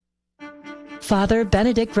Father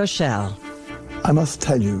Benedict Rochelle. I must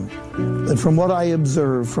tell you that from what I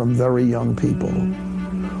observe from very young people,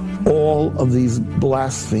 all of these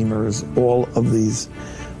blasphemers, all of these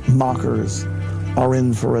mockers are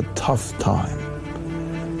in for a tough time.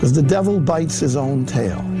 Because the devil bites his own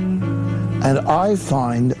tail. And I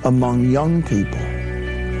find among young people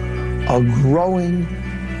a growing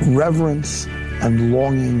reverence and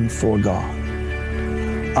longing for God.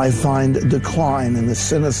 I find a decline in the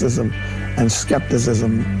cynicism and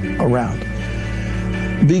skepticism around.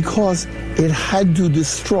 Because it had to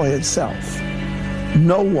destroy itself.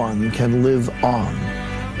 No one can live on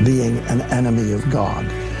being an enemy of God.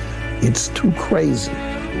 It's too crazy.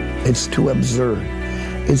 It's too absurd.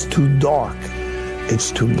 It's too dark.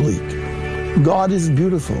 It's too bleak. God is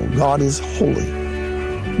beautiful. God is holy.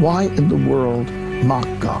 Why in the world mock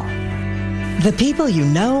God? The people you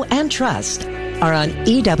know and trust are on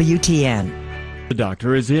EWTN. The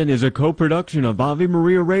Doctor Is In is a co-production of Ave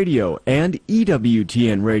Maria Radio and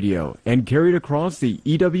EWTN Radio and carried across the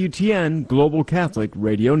EWTN Global Catholic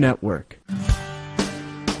Radio Network.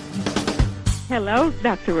 Hello,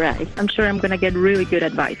 Dr. Ray. I'm sure I'm going to get really good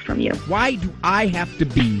advice from you. Why do I have to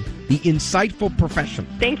be the insightful professional?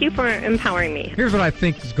 Thank you for empowering me. Here's what I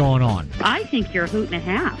think is going on. I think you're a hoot and a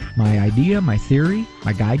half. My idea, my theory,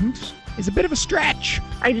 my guidance is a bit of a stretch.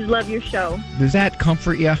 I just love your show. Does that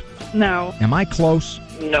comfort you? No. Am I close?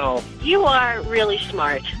 No. You are really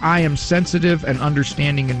smart. I am sensitive and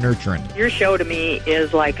understanding and nurturing. Your show to me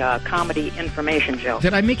is like a comedy information show.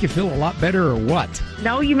 Did I make you feel a lot better or what?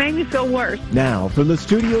 No, you made me feel worse. Now, from the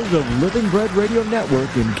studios of Living Bread Radio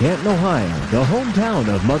Network in Canton, Ohio, the hometown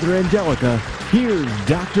of Mother Angelica, here's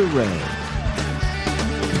Dr. Ray.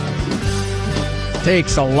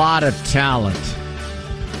 Takes a lot of talent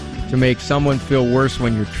to make someone feel worse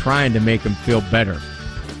when you're trying to make them feel better.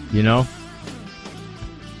 You know?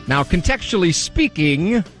 Now, contextually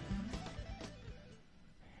speaking,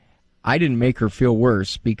 I didn't make her feel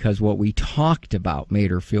worse because what we talked about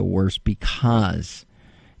made her feel worse because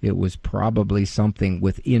it was probably something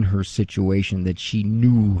within her situation that she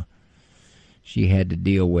knew she had to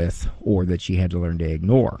deal with or that she had to learn to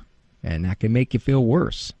ignore. And that can make you feel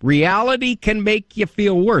worse. Reality can make you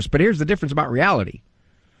feel worse. But here's the difference about reality.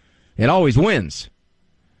 It always wins.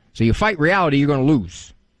 So you fight reality, you're going to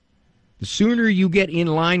lose. The sooner you get in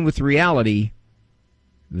line with reality,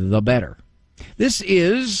 the better. This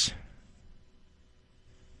is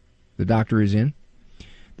The Doctor Is In.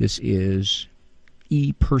 This is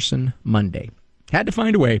E-Person Monday. Had to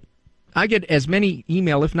find a way. I get as many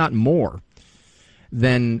email, if not more,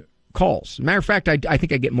 than calls. As a matter of fact, I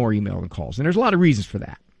think I get more email than calls. And there's a lot of reasons for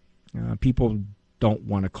that. People don't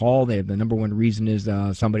want to call. The number one reason is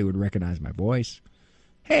somebody would recognize my voice.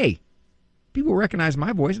 Hey, people recognize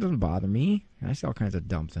my voice. It doesn't bother me. I say all kinds of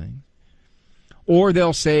dumb things. Or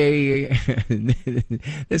they'll say,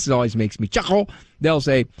 this always makes me chuckle, they'll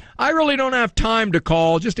say, I really don't have time to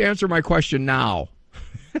call. Just answer my question now.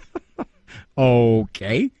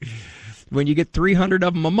 Okay. When you get 300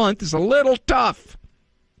 of them a month, it's a little tough.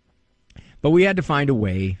 But we had to find a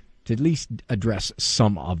way to at least address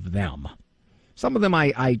some of them. Some of them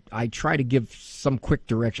I try to give some quick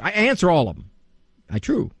direction. I answer all of them. I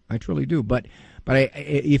truly do. But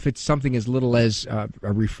if it's something as little as a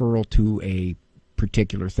referral to a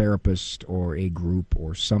particular therapist or a group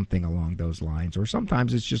or something along those lines, or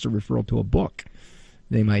sometimes it's just a referral to a book.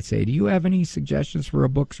 They might say, do you have any suggestions for a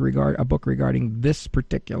book regarding this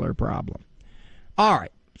particular problem? All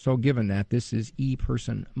right. So given that, this is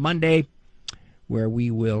E-Person Monday, where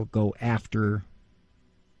we will go after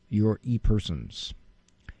your E-Persons.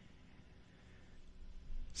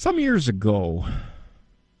 Some years ago,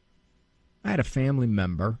 I had a family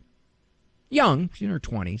member, young, she's in her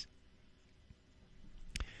 20s,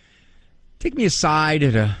 take me aside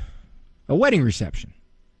at a wedding reception.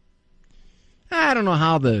 I don't know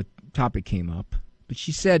how the topic came up, but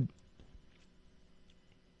she said,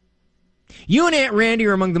 you and Aunt Randy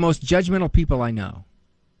are among the most judgmental people I know.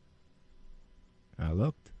 I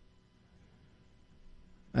looked.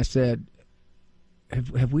 I said,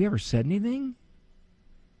 have we ever said anything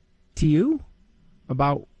to you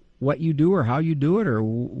about what you do or how you do it?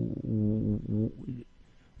 And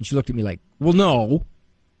she looked at me like, well, no.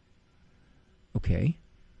 Okay.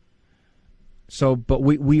 So, but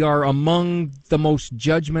we are among the most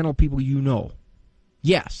judgmental people you know.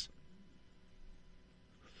 Yes.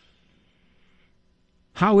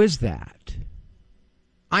 How is that?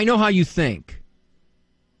 I know how you think.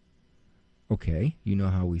 Okay, you know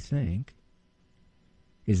how we think.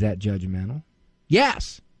 Is that judgmental?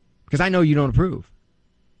 Yes, because I know you don't approve.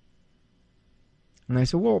 And I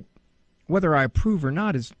said, well, whether I approve or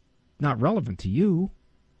not is not relevant to you,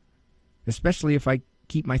 especially if I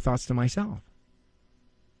keep my thoughts to myself.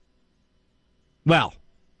 Well,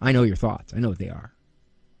 I know your thoughts. I know what they are.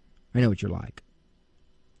 I know what you're like.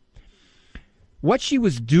 What she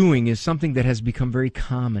was doing is something that has become very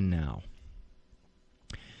common now.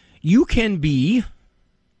 You can be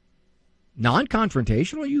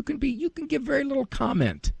non-confrontational. You can give very little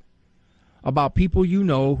comment about people you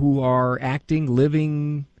know who are acting,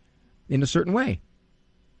 living in a certain way.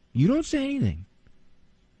 You don't say anything.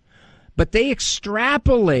 But they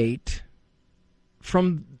extrapolate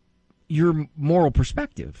from your moral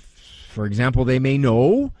perspective. For example, they may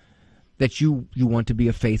know that you want to be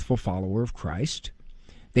a faithful follower of Christ.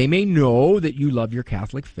 They may know that you love your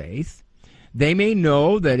Catholic faith. They may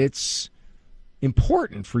know that it's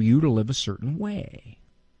important for you to live a certain way.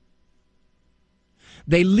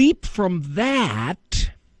 They leap from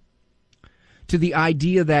that to the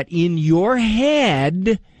idea that in your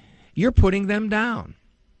head, you're putting them down.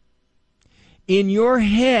 In your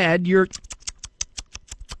head,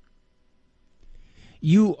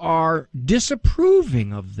 you are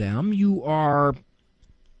disapproving of them. You are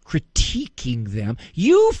critiquing them.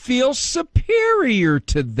 You feel superior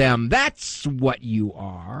to them. That's what you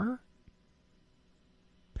are.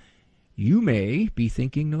 You may be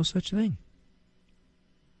thinking no such thing.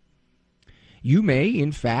 You may,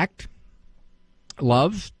 in fact,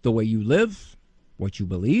 love the way you live, what you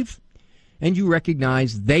believe, and you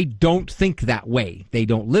recognize they don't think that way. They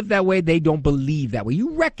don't live that way. They don't believe that way.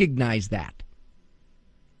 You recognize that.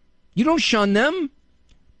 You don't shun them.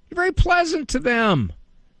 You're very pleasant to them.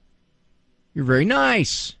 You're very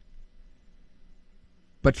nice.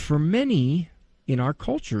 But for many in our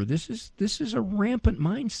culture, this is a rampant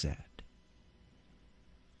mindset.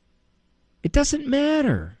 It doesn't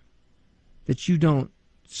matter that you don't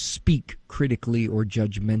speak critically or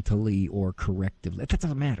judgmentally or correctively. That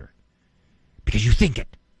doesn't matter. Because you think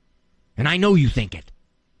it. And I know you think it.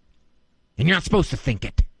 And you're not supposed to think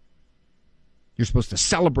it. You're supposed to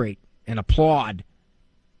celebrate and applaud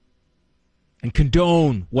and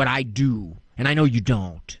condone what I do. And I know you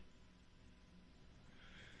don't.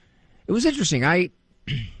 It was interesting.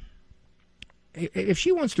 If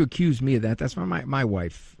she wants to accuse me of that, that's my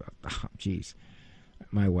wife.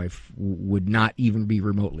 My wife would not even be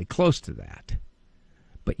remotely close to that.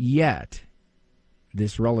 But yet,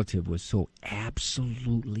 this relative was so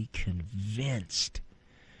absolutely convinced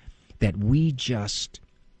that we just,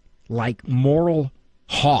 like moral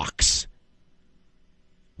hawks,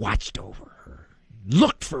 watched over her,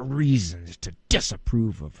 looked for reasons to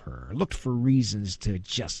disapprove of her, looked for reasons to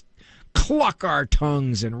just cluck our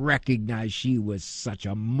tongues and recognize she was such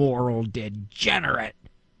a moral degenerate.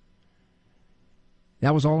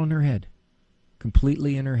 That was all in her head,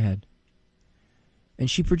 completely in her head. And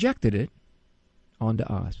she projected it onto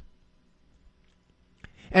us.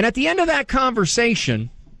 And at the end of that conversation,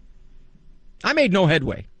 I made no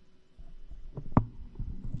headway.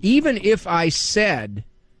 Even if I said,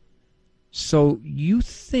 so you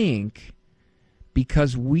think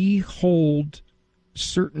because we hold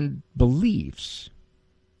certain beliefs,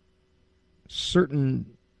 certain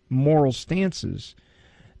moral stances,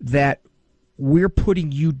 that we're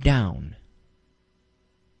putting you down?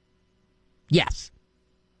 Yes.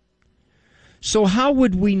 So how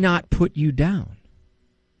would we not put you down?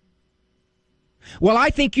 Well,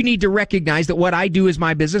 I think you need to recognize that what I do is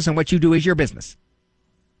my business and what you do is your business.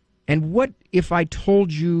 And what if I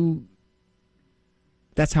told you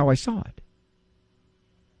that's how I saw it?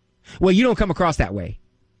 Well, you don't come across that way.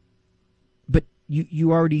 But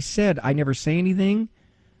you already said I never say anything.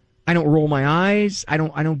 I don't roll my eyes. I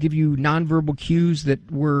don't give you nonverbal cues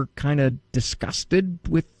that we're kind of disgusted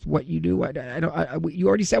with what you do. You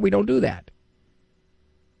already said we don't do that.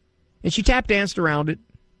 And she tap danced around it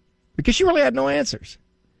because she really had no answers.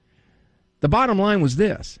 The bottom line was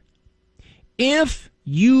this: if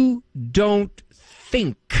you don't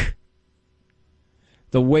think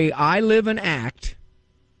the way I live and act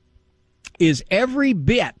is every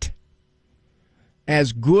bit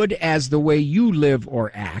as good as the way you live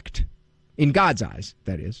or act, in God's eyes,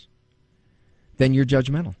 that is, then you're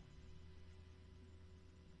judgmental.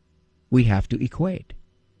 We have to equate.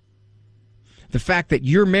 The fact that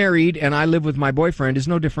you're married and I live with my boyfriend is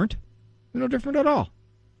no different. No different at all.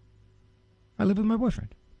 I live with my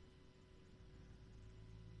boyfriend.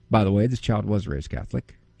 By the way, this child was raised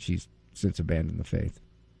Catholic. She's since abandoned the faith.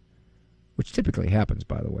 Which typically happens,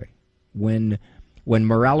 by the way. When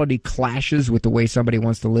morality clashes with the way somebody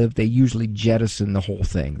wants to live, they usually jettison the whole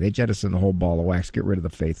thing. They jettison the whole ball of wax, get rid of the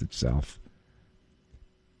faith itself.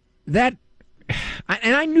 And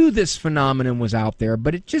I knew this phenomenon was out there,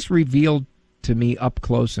 but it just revealed to me up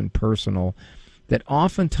close and personal that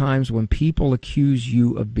oftentimes when people accuse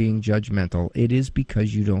you of being judgmental, it is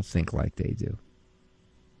because you don't think like they do.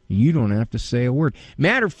 You don't have to say a word.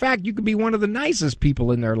 Matter of fact, you could be one of the nicest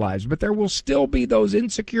people in their lives, but there will still be those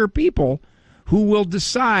insecure people who will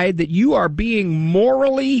decide that you are being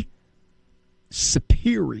morally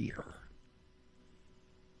superior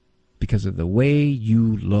because of the way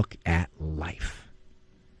you look at life.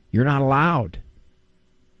 You're not allowed.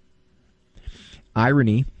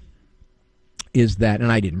 Irony is that,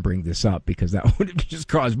 and I didn't bring this up because that would have just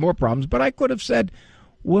caused more problems, but I could have said,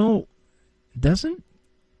 well, doesn't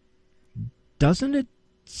it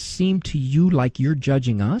seem to you like you're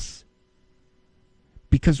judging us?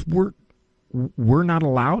 Because we're not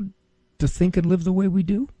allowed to think and live the way we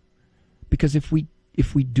do? Because if we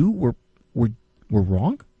do, we're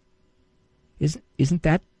wrong? Isn't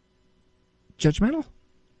that judgmental?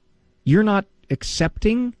 You're not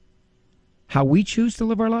accepting how we choose to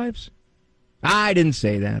live our lives? I didn't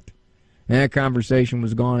say that. That conversation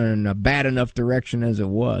was gone in a bad enough direction as it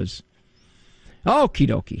was. Okie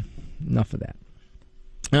dokie. Enough of that.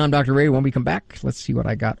 I'm Dr. Ray. When we come back, let's see what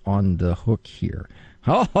I got on the hook here.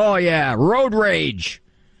 Oh yeah, road rage.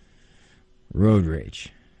 Road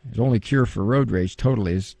rage. The only cure for road rage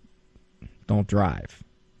totally is don't drive.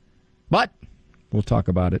 But we'll talk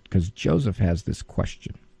about it because Joseph has this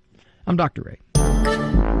question. I'm Dr. Ray.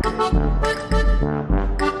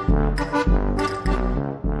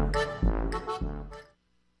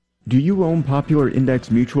 Do you own popular index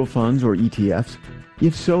mutual funds or ETFs?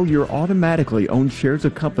 If so, you're automatically own shares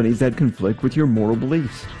of companies that conflict with your moral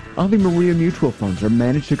beliefs. Ave Maria mutual funds are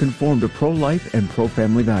managed to conform to pro-life and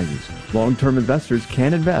pro-family values. Long-term investors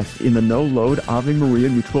can invest in the no-load Ave Maria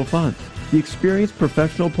mutual funds. The experienced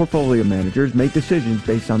professional portfolio managers make decisions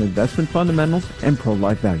based on investment fundamentals and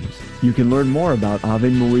pro-life values. You can learn more about Ave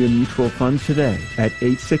Maria mutual funds today at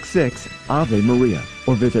 866-AVE-MARIA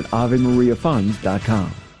or visit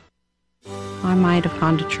AveMariaFunds.com. I might have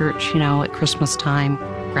gone to church, at Christmas time,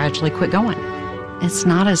 gradually quit going. It's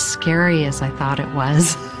not as scary as I thought it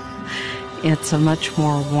was. It's a much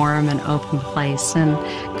more warm and open place, and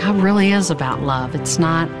God really is about love. It's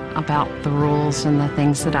not about the rules and the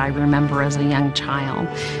things that I remember as a young child.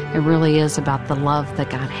 It really is about the love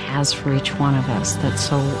that God has for each one of us that's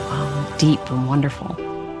so deep and wonderful.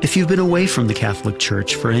 If you've been away from the Catholic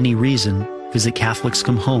Church for any reason, visit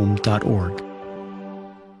CatholicsComeHome.org.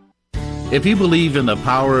 If you believe in the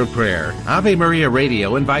power of prayer, Ave Maria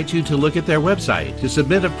Radio invites you to look at their website to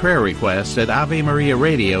submit a prayer request at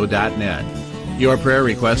AveMariaRadio.net. Your prayer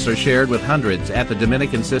requests are shared with hundreds at the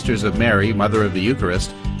Dominican Sisters of Mary, Mother of the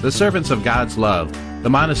Eucharist, the Servants of God's Love, the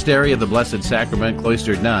Monastery of the Blessed Sacrament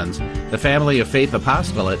Cloistered Nuns, the Family of Faith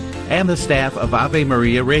Apostolate, and the staff of Ave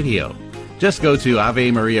Maria Radio. Just go to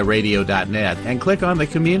AveMariaRadio.net and click on the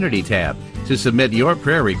Community tab to submit your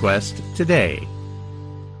prayer request today.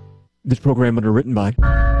 This program underwritten by The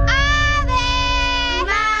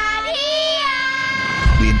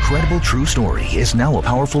Incredible True Story is now a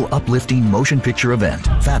powerful, uplifting motion picture event.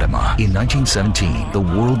 Fatima. In 1917, the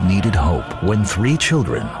world needed hope when 3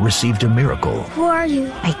 children received a miracle. Who are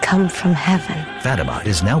you? I come from heaven. Fatima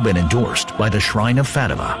has now been endorsed by the Shrine of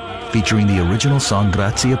Fatima, featuring the original song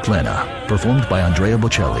Grazia Plena, performed by Andrea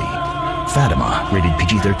Bocelli. Fatima, rated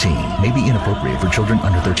PG-13, may be inappropriate for children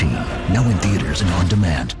under 13. Now in theaters and on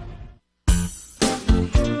demand.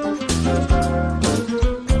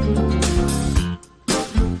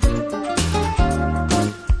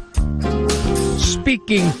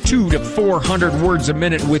 Speaking 200 to 400 words a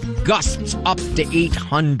minute with gusts up to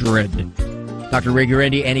 800. Dr. Ray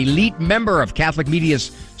Guarendi, an elite member of Catholic Media's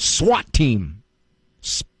SWAT team,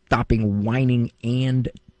 stopping whining and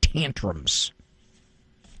tantrums.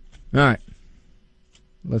 All right,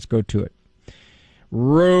 let's go to it.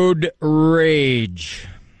 Road rage.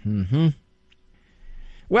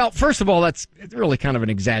 Well, first of all, that's really kind of an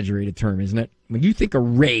exaggerated term, isn't it? When you think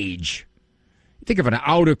of rage, you think of an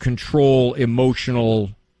out-of-control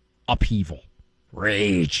emotional upheaval.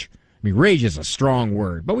 Rage. I mean, rage is a strong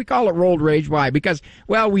word, but we call it road rage. Why? Because,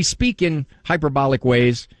 well, we speak in hyperbolic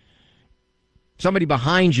ways. Somebody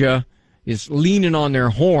behind you is leaning on their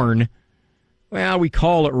horn. Well, we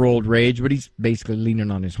call it road rage, but he's basically leaning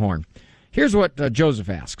on his horn. Here's what Joseph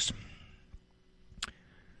asks.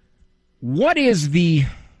 What is the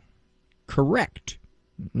correct?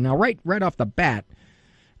 Now, right off the bat,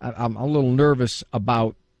 I'm a little nervous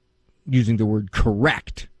about using the word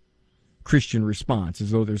correct Christian response, as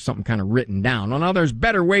though there's something kind of written down. Well, now, there's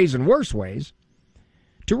better ways and worse ways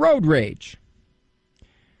to road rage.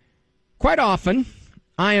 Quite often,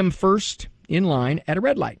 I am first in line at a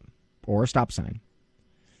red light or a stop sign.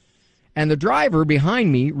 and the driver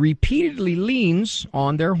behind me repeatedly leans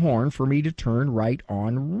on their horn for me to turn right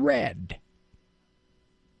on red.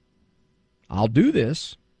 I'll do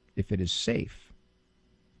this if it is safe.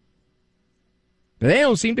 But they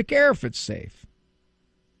don't seem to care if it's safe.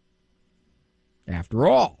 After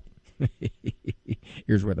all,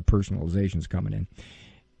 here's where the personalization's coming in.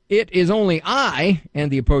 It is only I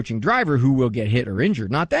and the approaching driver who will get hit or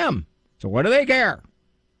injured, not them. So what do they care?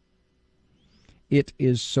 It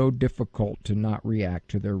is so difficult to not react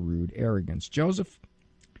to their rude arrogance. Joseph,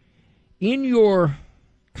 in your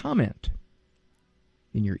comment,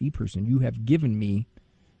 in your e-person, you have given me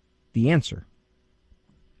the answer.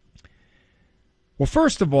 Well,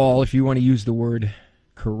 first of all, if you want to use the word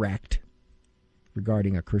correct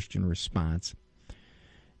regarding a Christian response,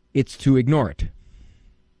 it's to ignore it.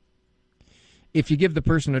 If you give the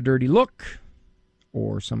person a dirty look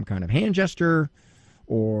or some kind of hand gesture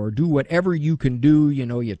or do whatever you can do,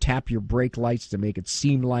 you tap your brake lights to make it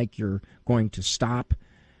seem like you're going to stop,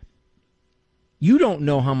 you don't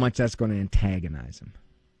know how much that's going to antagonize them.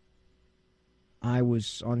 I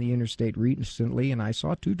was on the interstate recently and I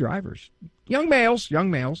saw two drivers, young males.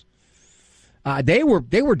 They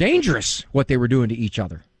were dangerous, what they were doing to each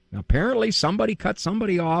other. Now, apparently somebody cut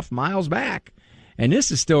somebody off miles back, and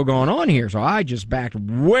this is still going on here, so I just backed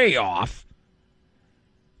way off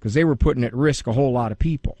because they were putting at risk a whole lot of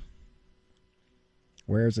people.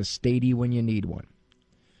 Where's a statey when you need one?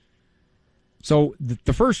 So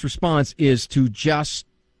the first response is to just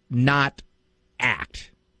not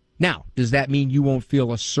act. Now, does that mean you won't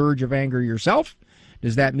feel a surge of anger yourself?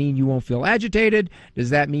 Does that mean you won't feel agitated?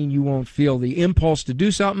 Does that mean you won't feel the impulse to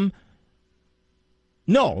do something?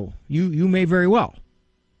 No, you may very well.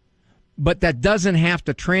 But that doesn't have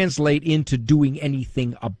to translate into doing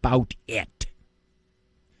anything about it.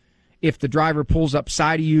 If the driver pulls up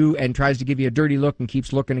side of you and tries to give you a dirty look and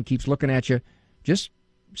keeps looking at you, just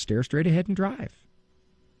stare straight ahead and drive.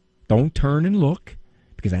 Don't turn and look,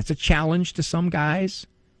 because that's a challenge to some guys.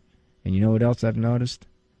 And you know what else I've noticed?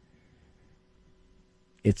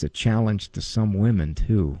 It's a challenge to some women,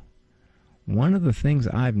 too. One of the things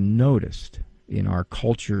I've noticed in our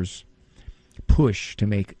culture's push to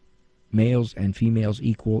make males and females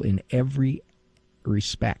equal in every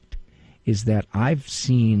respect is that I've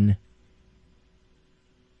seen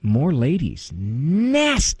more ladies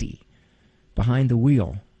nasty behind the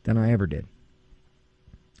wheel than I ever did.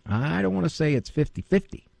 I don't want to say it's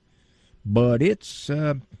 50-50, but it's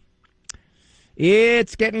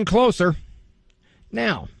getting closer.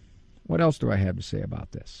 Now, what else do I have to say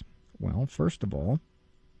about this? Well, first of all,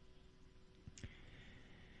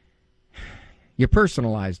 you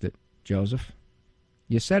personalized it, Joseph.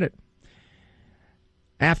 You said it.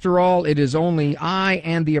 After all, it is only I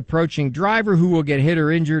and the approaching driver who will get hit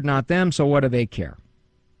or injured, not them, so what do they care?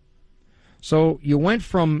 So you went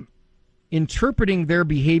from interpreting their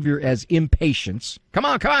behavior as impatience, come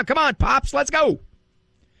on, Pops, let's go,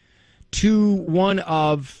 to one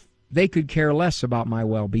of, they could care less about my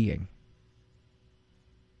well-being.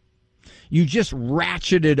 You just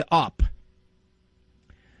ratcheted up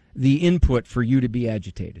the input for you to be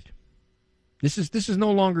agitated. This is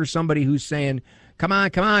no longer somebody who's saying, come on,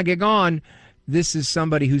 get gone. This is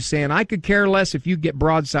somebody who's saying, I could care less if you get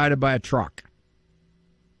broadsided by a truck.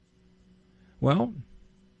 Well,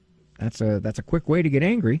 that's a quick way to get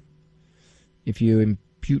angry if you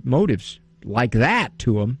impute motives like that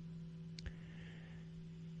to them.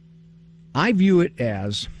 I view it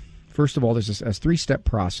as, first of all, there's a three-step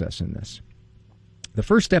process in this. The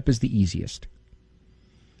first step is the easiest.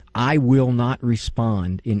 I will not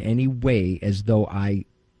respond in any way as though I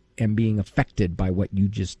am being affected by what you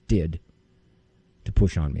just did to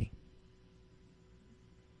push on me.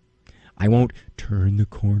 I won't turn the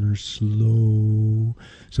corner slow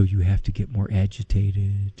so you have to get more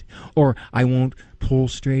agitated. Or I won't pull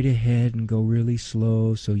straight ahead and go really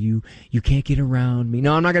slow so you can't get around me.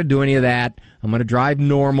 No, I'm not going to do any of that. I'm going to drive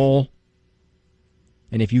normal.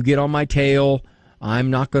 And if you get on my tail,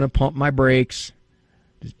 I'm not going to pump my brakes.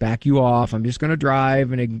 Just back you off. I'm just going to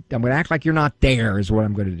drive, and I'm going to act like you're not there is what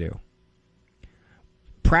I'm going to do.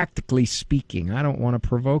 Practically speaking, I don't want to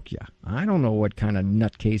provoke you. I don't know what kind of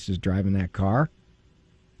nutcase is driving that car.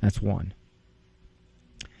 That's one.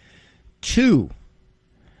 Two,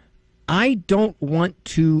 I don't want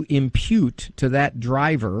to impute to that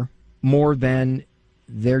driver more than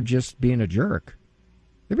they're just being a jerk.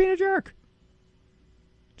 They're being a jerk.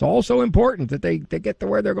 It's also important that they get to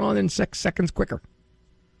where they're going in 6 seconds quicker.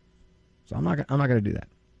 So I'm not going to do that.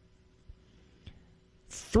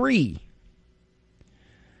 3,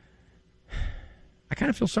 I kind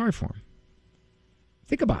of feel sorry for him.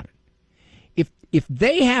 Think about it. If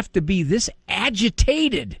they have to be this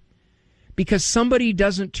agitated because somebody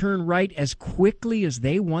doesn't turn right as quickly as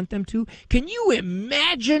they want them to, can you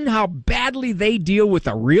imagine how badly they deal with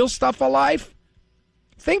the real stuff of life?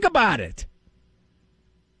 Think about it.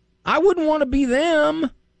 I wouldn't want to be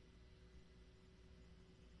them.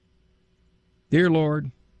 Dear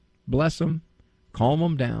Lord, bless them, calm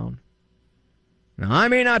them down. Now, I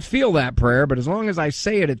may not feel that prayer, but as long as I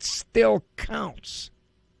say it, it still counts.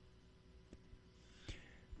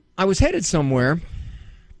 I was headed somewhere,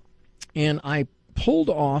 and I pulled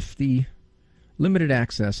off the limited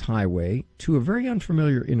access highway to a very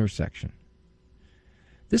unfamiliar intersection.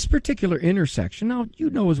 This particular intersection, now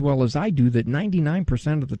you know as well as I do that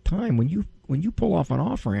 99% of the time when you pull off an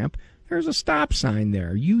off-ramp, there's a stop sign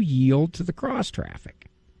there. You yield to the cross traffic.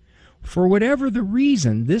 For whatever the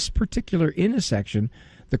reason, this particular intersection,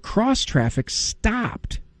 the cross traffic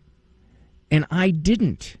stopped, and I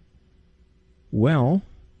didn't. Well,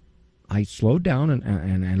 I slowed down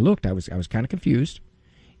and I looked. I was kind of confused.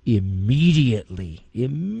 Immediately,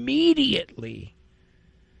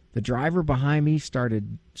 the driver behind me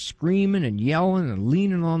started screaming and yelling and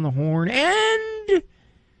leaning on the horn and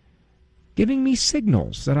giving me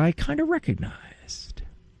signals that I kind of recognized.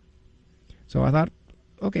 So I thought,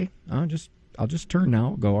 okay, I'll just turn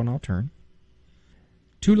now, go and I'll turn.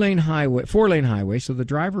 4-lane highway, so the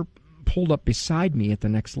driver pulled up beside me at the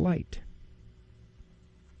next light.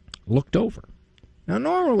 Looked over. Now,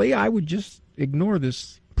 normally I would just ignore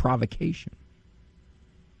this provocation.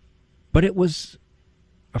 But it was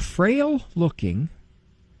a frail-looking,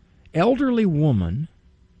 elderly woman,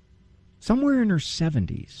 somewhere in her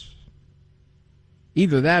 70s.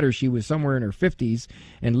 Either that or she was somewhere in her 50s,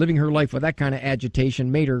 and living her life with that kind of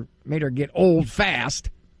agitation made her get old fast.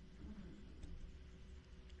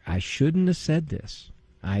 I shouldn't have said this.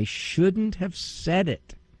 I shouldn't have said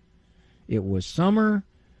it. It was summer.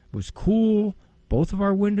 It was cool. Both of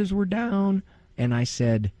our windows were down. And I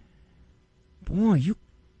said, boy,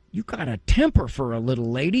 you got a temper for a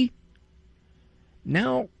little lady.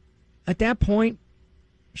 Now, at that point,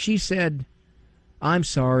 she said, I'm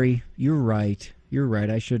sorry. You're right. You're right.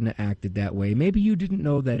 I shouldn't have acted that way. Maybe you didn't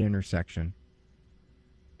know that intersection.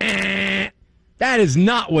 That is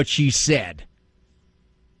not what she said.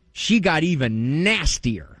 She got even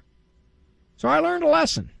nastier. So I learned a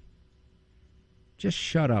lesson. Just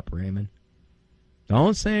shut up, Raymond.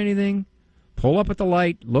 Don't say anything. Pull up at the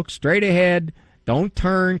light. Look straight ahead. Don't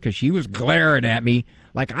turn, because she was glaring at me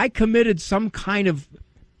like I committed some kind of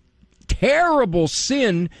terrible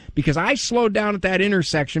sin because I slowed down at that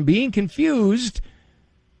intersection, being confused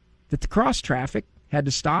that the cross traffic had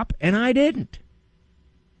to stop, and I didn't.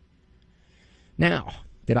 Now,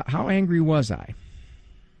 how angry was I?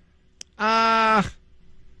 I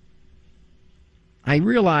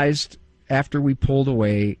realized after we pulled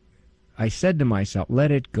away, I said to myself,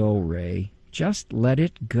 let it go, Ray. Just let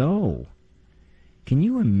it go. Can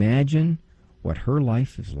you imagine what her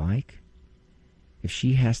life is like if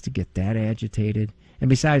she has to get that agitated? And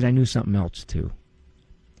besides, I knew something else, too.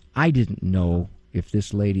 I didn't know if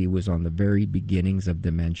this lady was on the very beginnings of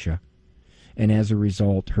dementia. And as a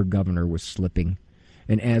result, her governor was slipping.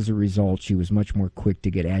 And as a result, she was much more quick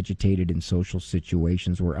to get agitated in social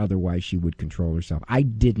situations where otherwise she would control herself. I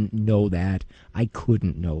didn't know that. I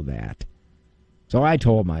couldn't know that. So I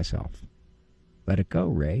told myself, let it go,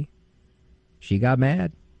 Ray. She got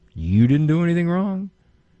mad. You didn't do anything wrong.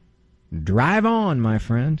 Drive on, my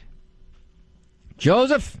friend.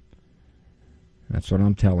 Joseph, that's what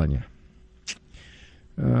I'm telling you.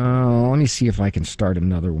 Let me see if I can start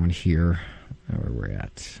another one here. Where we're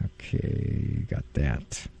at. Okay, got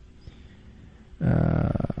that.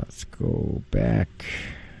 Let's go back.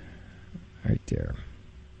 Right there.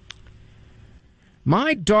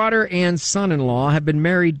 My daughter and son-in-law have been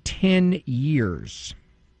married 10 years.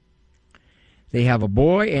 They have a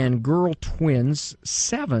boy and girl twins,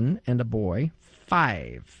 7, and a boy,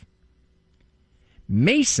 5.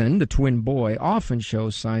 Mason, the twin boy, often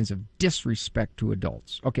shows signs of disrespect to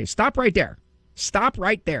adults. Okay, stop right there. Stop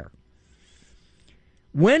right there.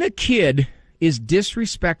 When a kid is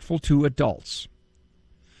disrespectful to adults,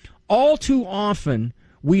 all too often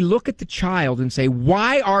we look at the child and say,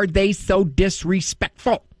 why are they so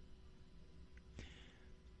disrespectful?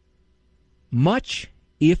 Much,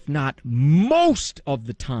 if not most of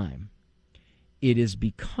the time, it is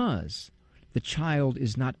because the child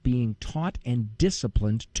is not being taught and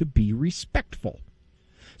disciplined to be respectful.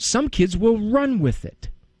 Some kids will run with it.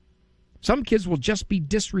 Some kids will just be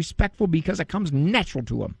disrespectful because it comes natural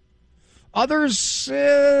to them. Others,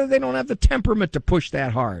 they don't have the temperament to push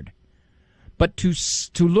that hard. But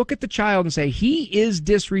to look at the child and say, he is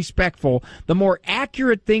disrespectful, the more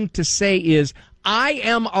accurate thing to say is, I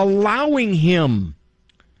am allowing him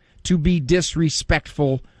to be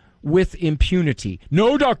disrespectful with impunity.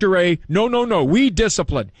 No, Dr. Ray, no, we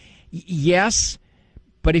discipline. Yes,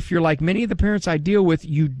 but if you're like many of the parents I deal with,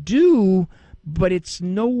 you do, but it's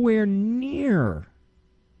nowhere near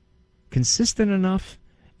consistent enough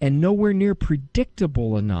and nowhere near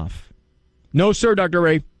predictable enough. No, sir, Dr.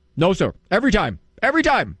 Ray. No, sir. Every time.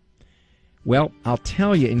 Well, I'll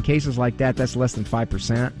tell you, in cases like that, that's less than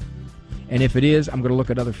 5%. And if it is, I'm going to look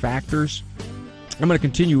at other factors. I'm going to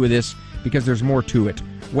continue with this because there's more to it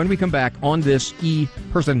when we come back on this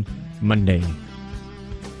E-Person Monday.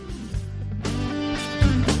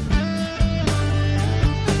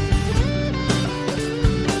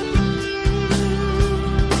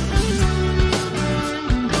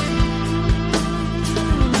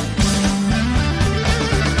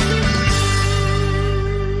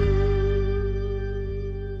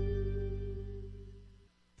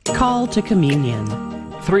 Call to communion.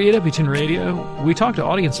 Through EWTN Radio, we talk to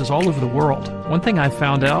audiences all over the world. One thing I've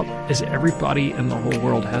found out is everybody in the whole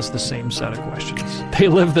world has the same set of questions. They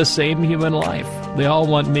live the same human life. They all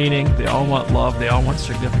want meaning, they all want love, they all want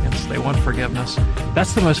significance, they want forgiveness.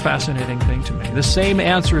 That's the most fascinating thing to me. The same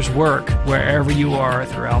answers work wherever you are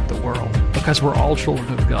throughout the world, because we're all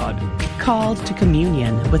children of God. Called to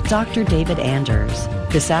Communion with Dr. David Anders.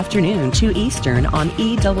 This afternoon, 2 Eastern on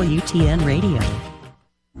EWTN Radio.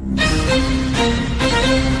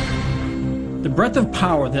 The breadth of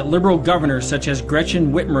power that liberal governors such as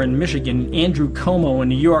Gretchen Whitmer in Michigan and Andrew Cuomo in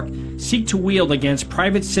New York seek to wield against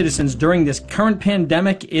private citizens during this current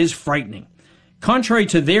pandemic is frightening. Contrary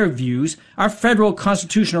to their views, our federal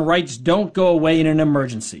constitutional rights don't go away in an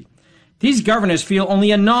emergency. These governors feel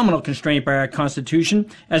only a nominal constraint by our Constitution,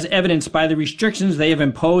 as evidenced by the restrictions they have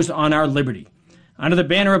imposed on our liberty. Under the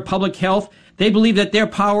banner of public health, they believe that their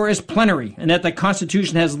power is plenary and that the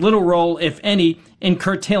Constitution has little role, if any, in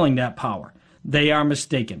curtailing that power. They are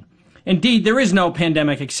mistaken. Indeed, there is no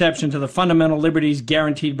pandemic exception to the fundamental liberties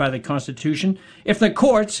guaranteed by the Constitution. If the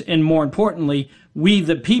courts, and more importantly, we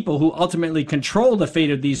the people who ultimately control the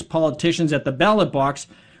fate of these politicians at the ballot box,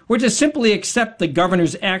 were to simply accept the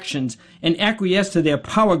governor's actions and acquiesce to their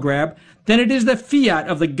power grab, then it is the fiat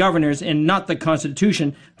of the governors and not the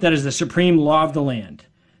Constitution that is the supreme law of the land.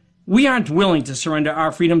 We aren't willing to surrender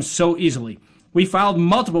our freedoms so easily. We filed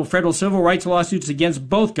multiple federal civil rights lawsuits against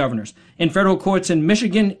both governors in federal courts in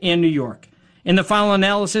Michigan and New York. In the final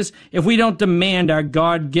analysis, if we don't demand our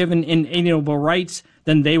God-given inalienable rights,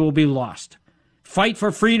 then they will be lost. Fight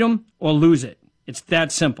for freedom or lose it. It's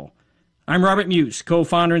that simple. I'm Robert Muse,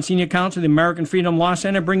 co-founder and senior counsel of the American Freedom Law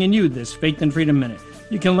Center, bringing you this Faith and Freedom Minute.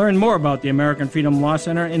 You can learn more about the American Freedom Law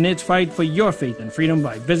Center and its fight for your faith and freedom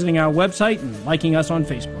by visiting our website and liking us on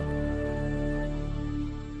Facebook.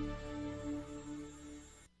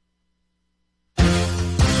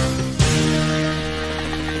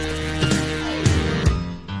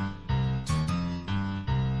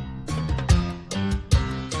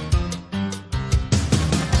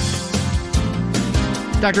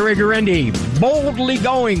 Dr. Ray Guarendi, boldly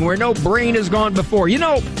going where no brain has gone before. You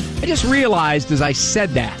know, I just realized as I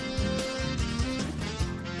said that,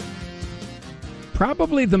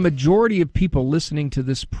 probably the majority of people listening to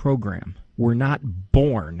this program were not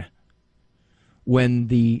born when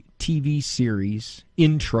the TV series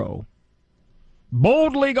intro,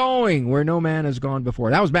 boldly going where no man has gone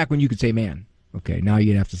before. That was back when you could say man. Okay, now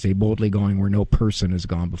you'd have to say boldly going where no person has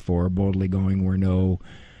gone before, boldly going where no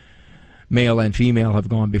male and female have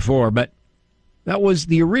gone before. But that was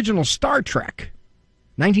the original Star Trek,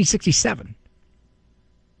 1967.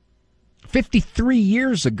 53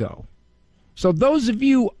 years ago. So those of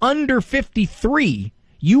you under 53,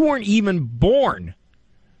 you weren't even born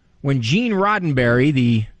when Gene Roddenberry,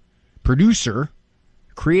 the producer,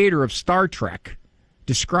 creator of Star Trek,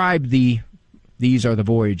 described these are the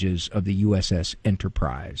voyages of the USS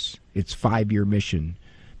Enterprise. Its 5-year mission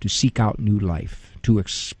to seek out new life, to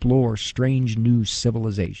explore strange new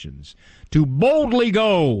civilizations, to boldly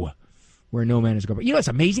go where no man has gone. You know, it's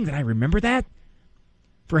amazing that I remember that.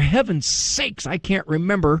 For heaven's sakes, I can't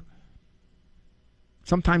remember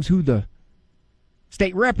sometimes who the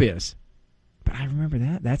state rep is. But I remember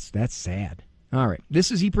that. That's sad. All right. This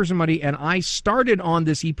is E-Person Monday, and I started on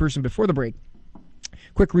this E-Person before the break.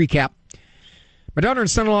 Quick recap. My daughter and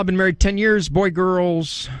son-in-law have been married 10 years, boy,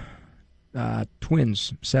 girls,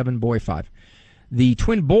 twins, 7, boy, 5. The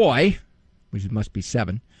twin boy, which must be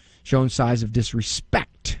 7, shown signs of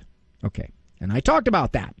disrespect. Okay. And I talked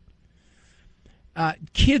about that.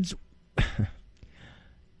 Kids,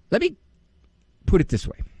 let me put it this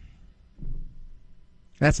way.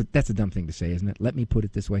 That's a dumb thing to say, isn't it? Let me put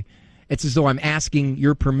it this way. It's as though I'm asking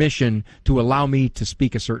your permission to allow me to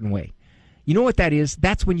speak a certain way. You know what that is?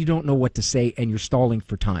 That's when you don't know what to say and you're stalling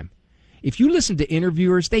for time. If you listen to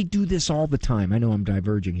interviewers, they do this all the time. I know I'm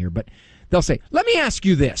diverging here, but they'll say, let me ask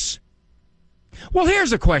you this. Well,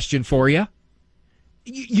 here's a question for you.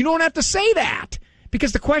 You don't have to say that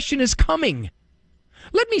because the question is coming.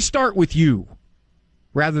 Let me start with you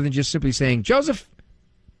rather than just simply saying, Joseph,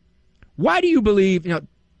 why do you believe,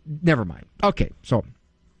 never mind. Okay, so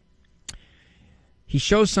he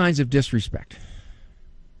shows signs of disrespect.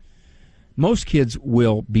 Most kids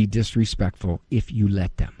will be disrespectful if you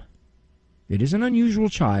let them. It is an unusual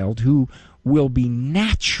child who will be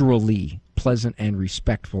naturally pleasant and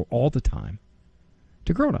respectful all the time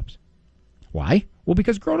to grown-ups. Why? Well,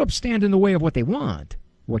 because grown-ups stand in the way of what they want,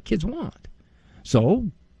 what kids want.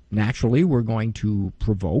 So, naturally, we're going to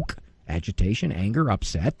provoke agitation, anger,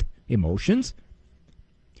 upset, emotions.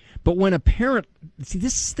 But when a parent, see,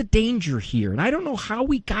 this is the danger here, and I don't know how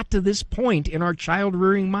we got to this point in our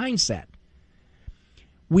child-rearing mindset.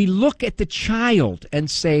 We look at the child and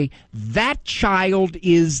say, that child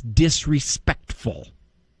is disrespectful.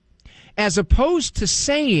 As opposed to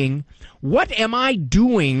saying, what am I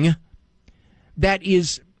doing that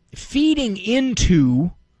is feeding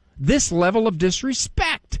into this level of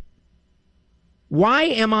disrespect? Why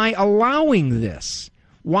am I allowing this?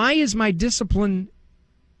 Why is my discipline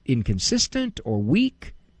inconsistent or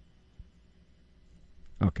weak?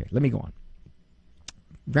 Okay, let me go on.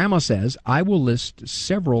 Grandma says, I will list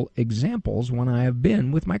several examples when I have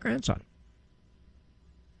been with my grandson.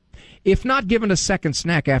 If not given a second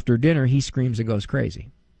snack after dinner, he screams and goes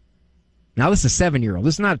crazy. Now, this is a 7-year-old.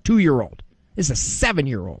 This is not a 2-year-old. This is a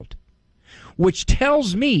 7-year-old, which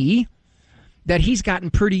tells me that he's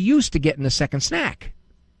gotten pretty used to getting a second snack.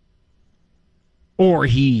 Or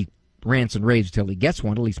he rants and raves till he gets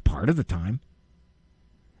one, at least part of the time.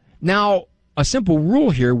 Now, a simple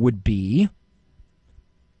rule here would be,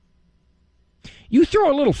 you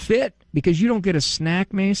throw a little fit because you don't get a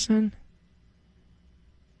snack, Mason,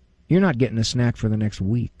 you're not getting a snack for the next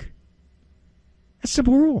week. That's a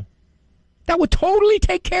simple rule. That would totally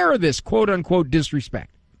take care of this quote-unquote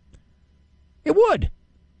disrespect. It would.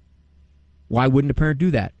 Why wouldn't a parent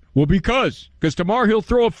do that? Well, because tomorrow he'll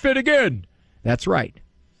throw a fit again. That's right.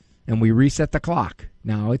 And we reset the clock.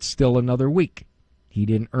 Now it's still another week. He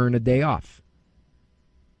didn't earn a day off.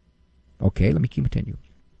 Okay, let me continue.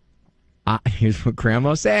 Here's what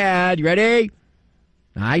Grandma said. You ready?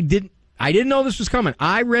 I didn't know this was coming.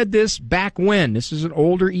 I read this back when. This is an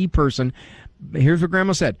older person. Here's what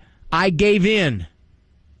Grandma said. I gave in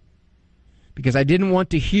because I didn't want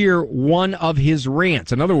to hear one of his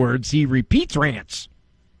rants. In other words, he repeats rants.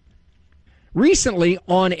 Recently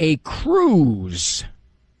on a cruise.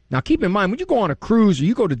 Now keep in mind, when you go on a cruise or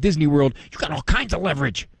you go to Disney World, you got all kinds of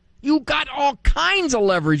leverage. You got all kinds of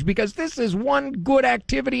leverage because this is one good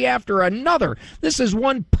activity after another. This is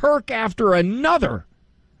one perk after another.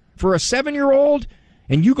 For a 7-year-old,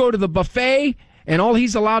 and you go to the buffet, and all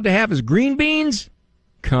he's allowed to have is green beans?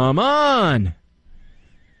 Come on.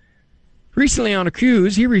 Recently on a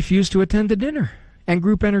cruise, he refused to attend the dinner and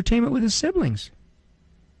group entertainment with his siblings.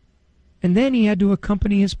 And then he had to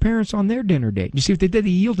accompany his parents on their dinner date. You see what they did?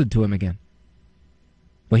 They yielded to him again.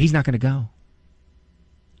 Well, he's not going to go.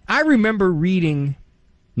 I remember watching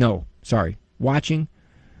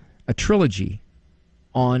a trilogy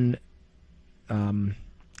on,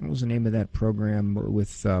 what was the name of that program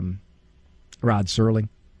with Rod Serling?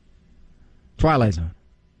 Twilight Zone.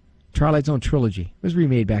 Twilight Zone trilogy. It was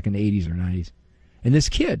remade back in the 80s or 90s. And this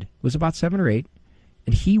kid was about 7 or 8,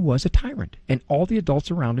 and he was a tyrant. And all the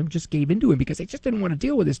adults around him just gave into him because they just didn't want to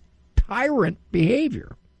deal with his tyrant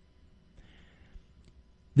behavior.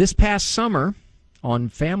 This past summer, on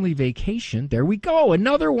family vacation, there we go.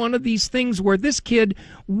 Another one of these things where this kid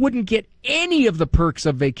wouldn't get any of the perks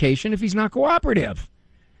of vacation if he's not cooperative.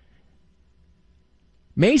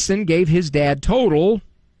 Mason gave his dad total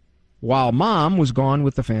while Mom was gone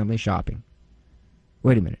with the family shopping.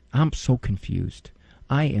 Wait a minute. I'm so confused.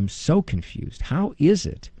 I am so confused. How is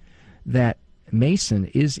it that Mason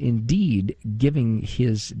is indeed giving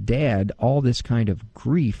his dad all this kind of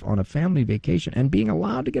grief on a family vacation and being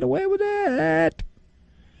allowed to get away with it?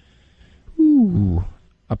 Ooh.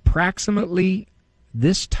 Approximately,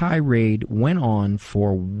 this tirade went on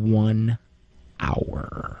for 1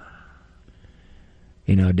 hour.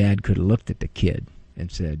 You know, Dad could have looked at the kid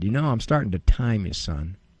and said, I'm starting to time you,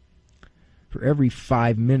 son. For every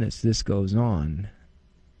 5 minutes this goes on,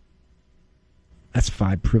 that's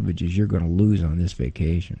 5 privileges you're going to lose on this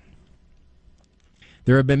vacation.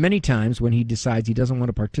 There have been many times when he decides he doesn't want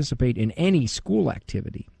to participate in any school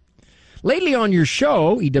activity. Lately on your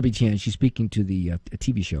show, EWTN, she's speaking to the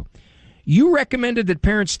TV show, you recommended that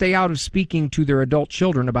parents stay out of speaking to their adult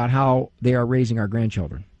children about how they are raising our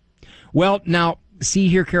grandchildren. Well, now, see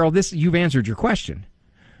here, Carol, you've answered your question,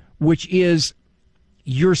 which is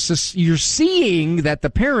you're seeing that the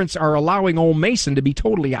parents are allowing old Mason to be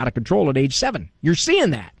totally out of control at age 7. You're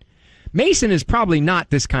seeing that. Mason is probably not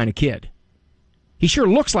this kind of kid. He sure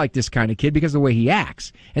looks like this kind of kid because of the way he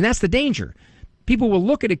acts. And that's the danger. People will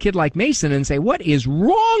look at a kid like Mason and say, what is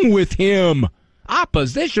wrong with him?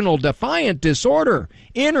 Oppositional defiant disorder,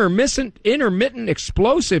 intermittent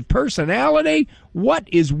explosive personality. What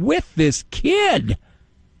is with this kid?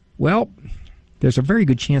 Well, there's a very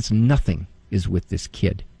good chance nothing is with this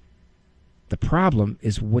kid. The problem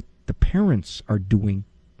is what the parents are doing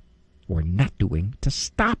or not doing to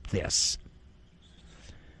stop this.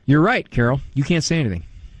 You're right, Carol. You can't say anything.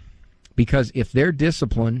 Because if their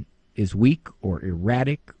discipline is weak or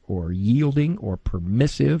erratic or yielding or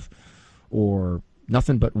permissive or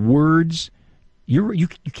nothing but words, you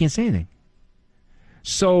can't say anything.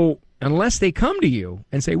 So unless they come to you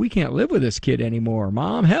and say, we can't live with this kid anymore,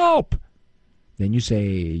 Mom, help, then you say,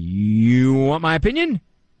 you want my opinion?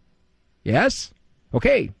 Yes?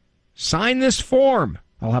 Okay, sign this form.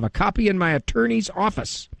 I'll have a copy in my attorney's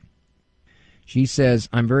office. She says,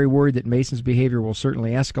 I'm very worried that Mason's behavior will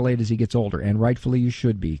certainly escalate as he gets older, and rightfully you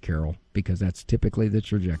should be, Carol, because that's typically the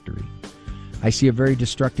trajectory. I see a very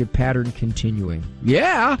destructive pattern continuing.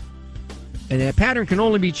 Yeah, and that pattern can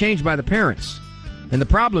only be changed by the parents. And the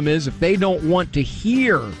problem is, if they don't want to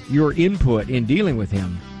hear your input in dealing with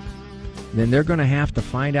him, then they're going to have to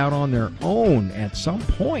find out on their own at some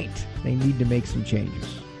point. They need to make some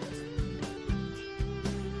changes.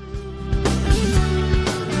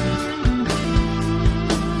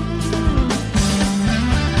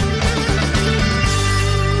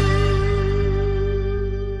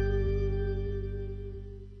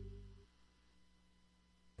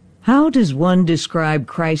 How does one describe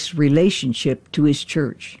Christ's relationship to his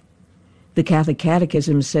church? The Catholic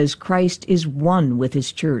Catechism says Christ is one with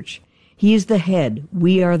his church. He is the head,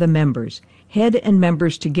 we are the members. Head and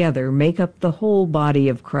members together make up the whole body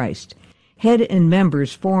of Christ. Head and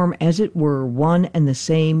members form, as it were, one and the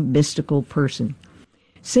same mystical person.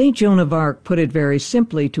 St. Joan of Arc put it very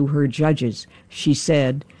simply to her judges. She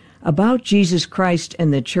said, about Jesus Christ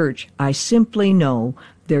and the church, I simply know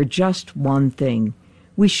they're just one thing.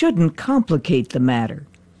 We shouldn't complicate the matter.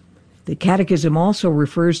 The Catechism also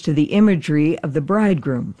refers to the imagery of the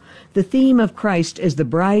bridegroom, the theme of Christ as the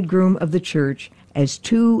bridegroom of the church, as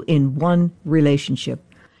two in one relationship.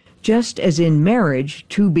 Just as in marriage,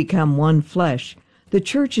 two become one flesh, the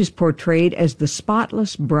church is portrayed as the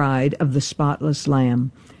spotless bride of the spotless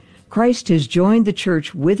Lamb. Christ has joined the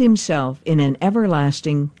church with himself in an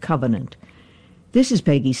everlasting covenant. This is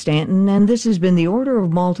Peggy Stanton, and this has been the Order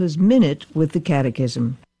of Malta's Minute with the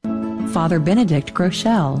Catechism. Father Benedict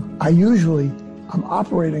Groeschel. I'm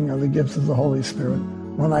operating on the gifts of the Holy Spirit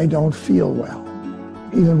when I don't feel well,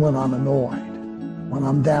 even when I'm annoyed, when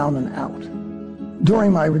I'm down and out.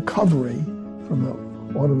 During my recovery from the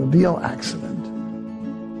automobile accident,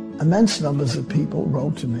 immense numbers of people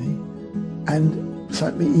wrote to me and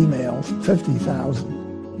sent me emails,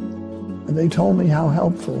 50,000, and they told me how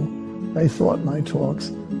helpful they thought my talks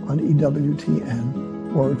on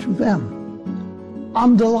EWTN were to them.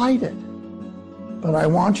 I'm delighted, but I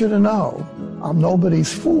want you to know I'm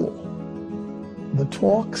nobody's fool. The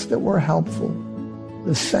talks that were helpful,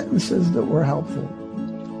 the sentences that were helpful,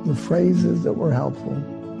 the phrases that were helpful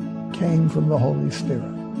came from the Holy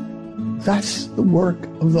Spirit. That's the work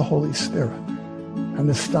of the Holy Spirit. And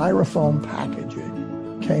the styrofoam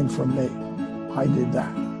packaging came from me. I did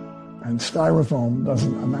that. And styrofoam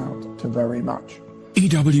doesn't amount to very much.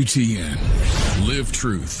 EWTN. Live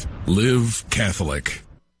truth. Live Catholic.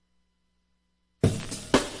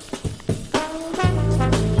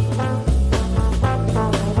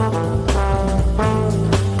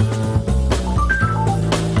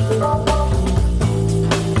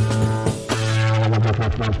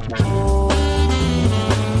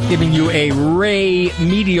 Giving you a Ray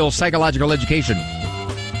medial psychological education.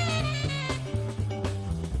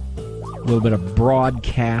 A little bit of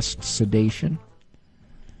broadcast sedation.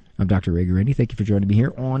 I'm Dr. Ray Guarendi. Thank you for joining me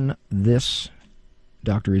here on this.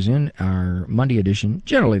 Doctor is in our Monday edition,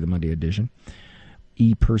 generally the Monday edition,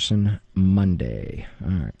 E-Person Monday.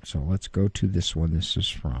 All right, so let's go to this one. This is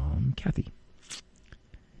from Kathy.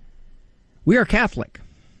 We are Catholic.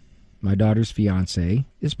 My daughter's fiancé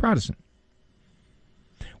is Protestant.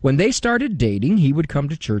 When they started dating, he would come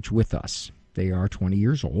to church with us. They are 20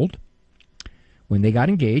 years old. when they got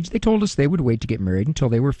engaged, they told us they would wait to get married until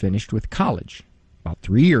they were finished with college, about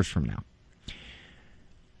 3 years from now.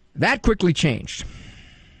 That quickly changed.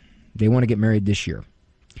 They want to get married this year.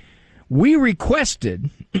 We requested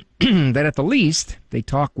that at the least they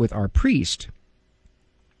talk with our priest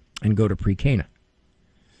and go to pre-Cana.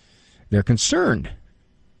 They're concerned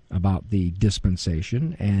about the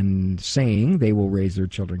dispensation and saying they will raise their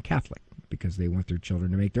children Catholic because they want their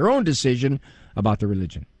children to make their own decision about the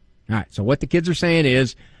religion. All right, so what the kids are saying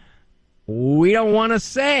is, we don't want to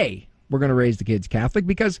say we're going to raise the kids Catholic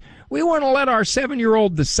because we want to let our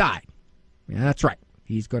 7-year-old decide. Yeah, that's right.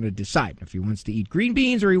 He's going to decide if he wants to eat green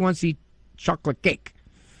beans or he wants to eat chocolate cake,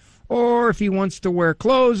 or if he wants to wear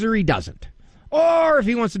clothes or he doesn't, or if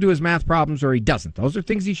he wants to do his math problems or he doesn't. Those are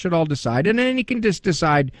things he should all decide, and then he can just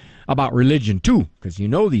decide about religion too, because you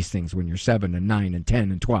know these things when you're 7 and 9 and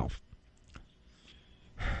 10 and 12.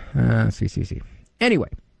 See. Anyway,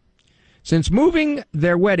 since moving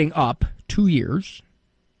their wedding up 2 years,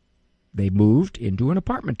 they moved into an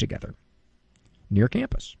apartment together near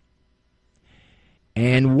campus.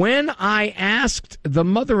 And when I asked the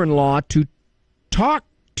mother-in-law to talk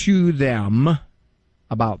to them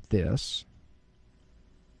about this,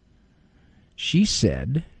 she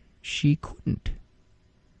said she couldn't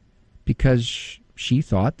because she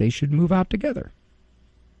thought they should move out together.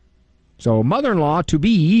 So mother-in-law to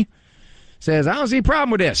be says, I don't see a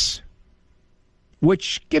problem with this,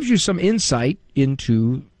 which gives you some insight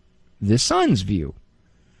into the son's view.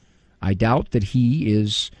 I doubt that he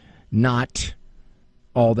is not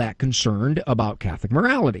all that concerned about Catholic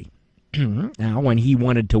morality. Now, when he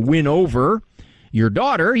wanted to win over your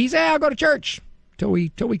daughter, he said, I'll go to church till we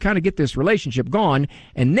kind of get this relationship going,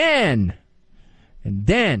 and then.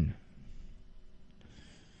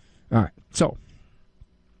 All right, so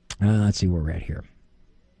let's see where we're at here.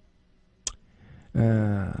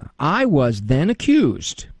 I was then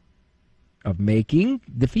accused of making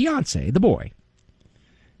the fiancé, the boy,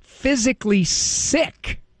 physically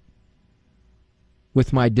sick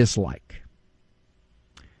with my dislike.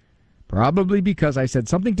 Probably because I said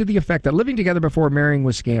something to the effect that living together before marrying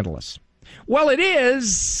was scandalous. Well, it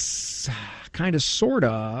is, kind of, sort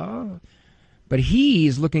of, but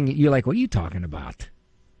he's looking at you like, what are you talking about?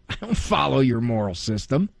 I don't follow your moral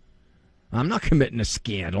system. I'm not committing a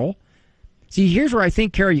scandal. See, here's where I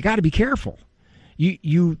think, Carol, you got to be careful.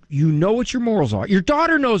 You know what your morals are. Your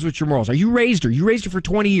daughter knows what your morals are. You raised her. You raised her for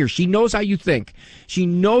 20 years. She knows how you think. She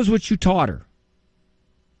knows what you taught her.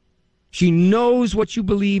 She knows what you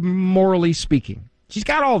believe morally speaking. She's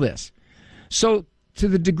got all this. So to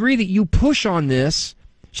the degree that you push on this,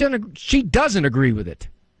 she doesn't agree with it.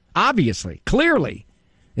 Obviously, clearly.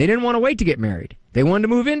 They didn't want to wait to get married. They wanted to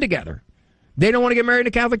move in together. They don't want to get married in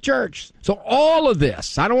a Catholic church. So all of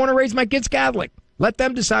this, I don't want to raise my kids Catholic. Let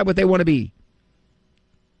them decide what they want to be.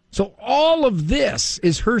 So all of this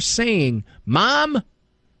is her saying, Mom,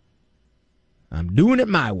 I'm doing it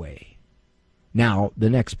my way. Now, the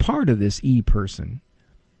next part of this person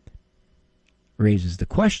raises the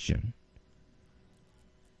question,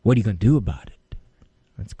 what are you going to do about it?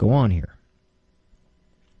 Let's go on here.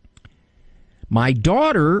 My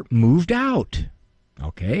daughter moved out.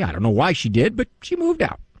 Okay, I don't know why she did, but she moved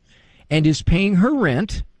out and is paying her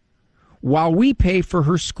rent while we pay for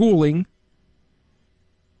her schooling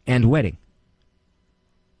and wedding.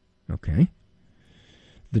 Okay.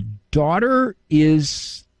 The daughter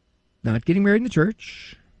is not getting married in the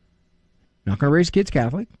church, not going to raise kids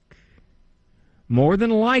Catholic, more than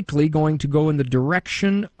likely going to go in the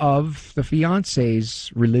direction of the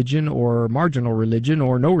fiancé's religion or marginal religion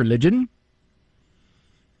or no religion.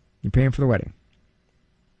 You're paying for the wedding.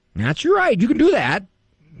 That's your right. You can do that.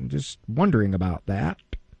 I'm just wondering about that.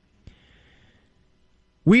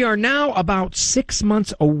 We are now about 6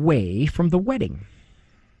 months away from the wedding.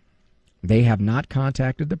 They have not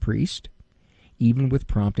contacted the priest, even with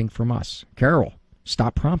prompting from us. Carol,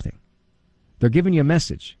 stop prompting. They're giving you a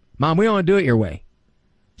message. Mom, we don't want to do it your way.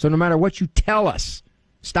 So no matter what you tell us,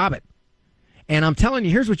 stop it. And I'm telling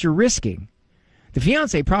you, here's what you're risking. The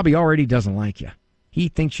fiancé probably already doesn't like you. He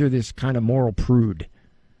thinks you're this kind of moral prude.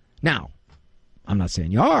 Now, I'm not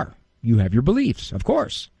saying you are. You have your beliefs, of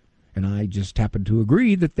course. And I just happen to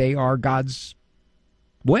agree that they are God's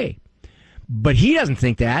way. But he doesn't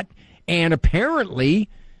think that. And apparently,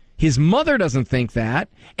 his mother doesn't think that.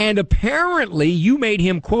 And apparently, you made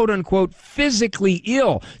him, quote unquote, physically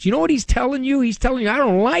ill. So you know what he's telling you? He's telling you, I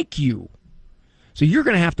don't like you. So you're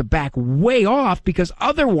going to have to back way off, because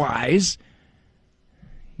otherwise,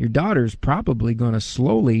 your daughter's probably going to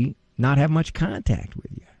slowly not have much contact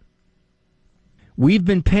with you. We've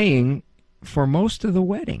been paying for most of the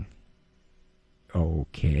wedding.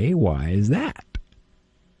 Okay, why is that?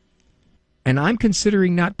 And I'm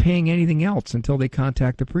considering not paying anything else until they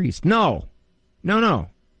contact the priest. No.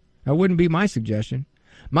 That wouldn't be my suggestion.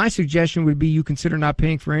 My suggestion would be you consider not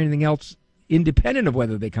paying for anything else independent of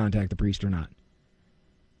whether they contact the priest or not.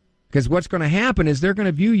 Because what's going to happen is they're going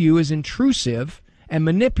to view you as intrusive and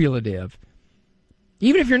manipulative,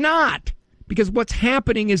 even if you're not. Because what's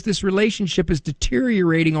happening is this relationship is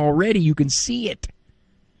deteriorating already. You can see it.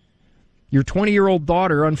 Your 20-year-old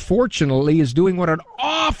daughter, unfortunately, is doing what an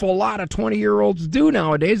awful lot of 20-year-olds do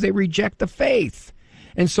nowadays. They reject the faith.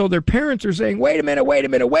 And so their parents are saying, wait a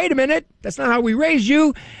minute. That's not how we raised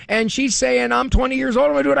you. And she's saying, I'm 20 years old.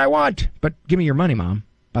 I'm going to do what I want. But give me your money, Mom.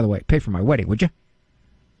 By the way, pay for my wedding, would you?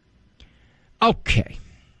 Okay.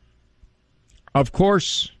 Of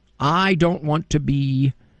course, I don't want to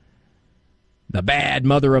be the bad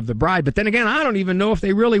mother of the bride. But then again, I don't even know if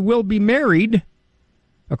they really will be married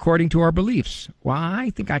according to our beliefs. Well,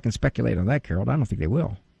 I think I can speculate on that, Carol. I don't think they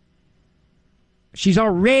will. She's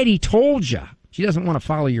already told you she doesn't want to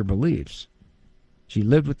follow your beliefs. She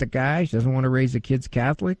lived with the guy. She doesn't want to raise the kids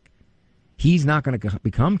Catholic. He's not going to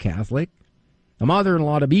become Catholic. The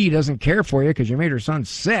mother-in-law-to-be doesn't care for you because you made her son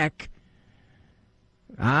sick.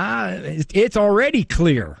 It's already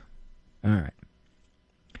clear. All right.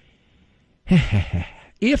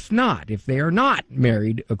 If they are not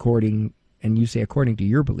married according, and you say according to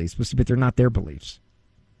your beliefs, but they're not their beliefs,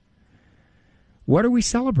 what are we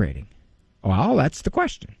celebrating? Well, that's the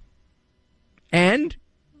question. And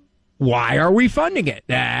why are we funding it?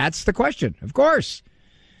 That's the question. Of course.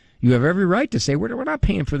 You have every right to say, we're not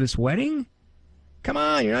paying for this wedding. Come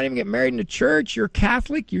on, you're not even getting married in the church. You're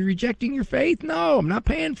Catholic. You're rejecting your faith. No, I'm not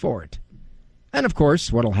paying for it. And, of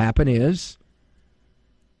course, what will happen is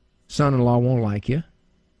son-in-law won't like you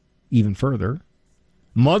even further.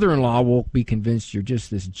 Mother-in-law will be convinced you're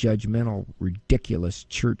just this judgmental, ridiculous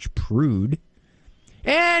church prude.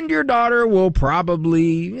 And your daughter will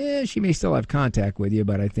probably, she may still have contact with you,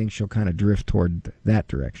 but I think she'll kind of drift toward that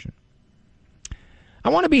direction. I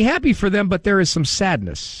want to be happy for them, but there is some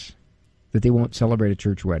sadness that they won't celebrate a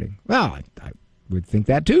church wedding. Well, I would think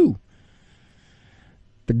that too.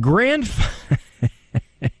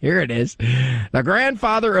 Here it is. The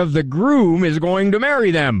grandfather of the groom is going to marry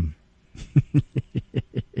them.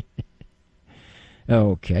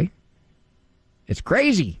 Okay. It's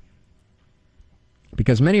crazy.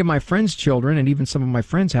 Because many of my friends' children and even some of my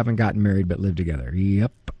friends haven't gotten married but live together.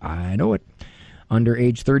 Yep, I know it. Under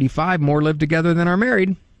age 35, more live together than are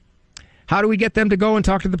married. How do we get them to go and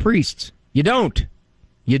talk to the priests? You don't.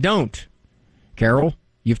 Carol,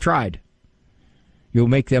 you've tried. You'll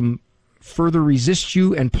make them further resist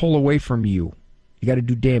you and pull away from you. You got to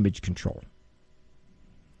do damage control.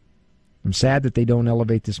 I'm sad that they don't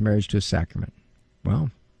elevate this marriage to a sacrament.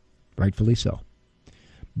 Well, rightfully so.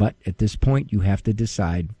 But at this point, you have to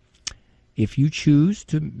decide if you choose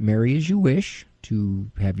to marry as you wish, to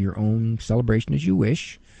have your own celebration as you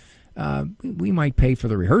wish. We might pay for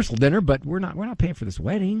the rehearsal dinner, but we're not paying for this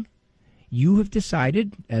wedding. You have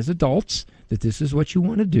decided as adults that this is what you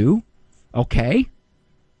want to do. Okay.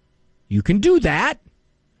 You can do that.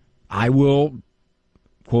 I will,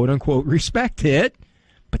 quote unquote, respect it,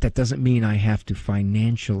 but that doesn't mean I have to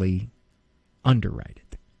financially underwrite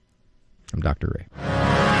it. I'm Dr. Ray.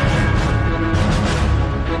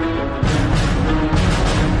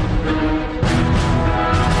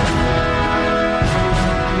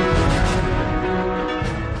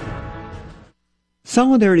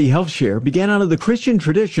 Solidarity Health Share began out of the Christian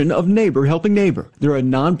tradition of neighbor helping neighbor. They're a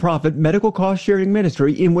nonprofit medical cost-sharing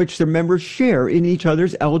ministry in which their members share in each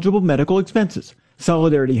other's eligible medical expenses.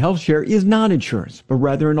 Solidarity Health Share is not insurance, but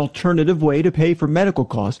rather an alternative way to pay for medical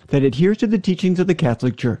costs that adheres to the teachings of the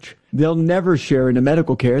Catholic Church. They'll never share in a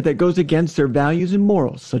medical care that goes against their values and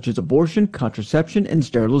morals, such as abortion, contraception, and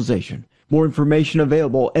sterilization. More information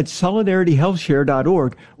available at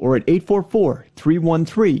solidarityhealthshare.org or at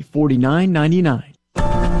 844-313-4999.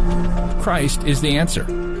 Christ is the answer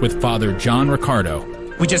with Father John Riccardo.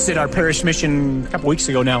 We just did our parish mission a couple weeks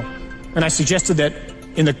ago now, and I suggested that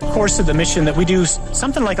in the course of the mission that we do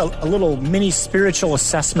something like a little mini spiritual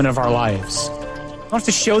assessment of our lives. I don't have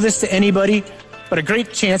to show this to anybody, but a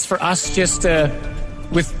great chance for us just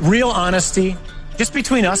with real honesty, just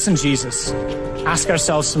between us and Jesus, ask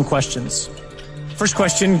ourselves some questions. First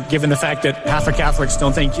question, given the fact that half of Catholics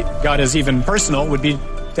don't think God is even personal, would be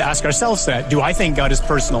to ask ourselves that. Do I think God is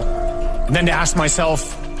personal? And then to ask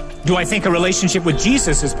myself, do I think a relationship with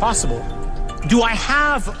Jesus is possible? Do I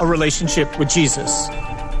have a relationship with Jesus?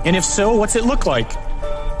 And if so, what's it look like?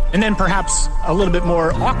 And then perhaps a little bit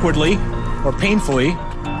more awkwardly or painfully,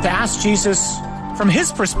 to ask Jesus from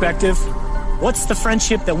his perspective, what's the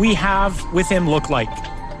friendship that we have with him look like?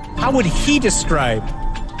 How would he describe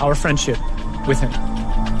our friendship with him?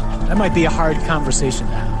 That might be a hard conversation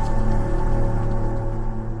to have.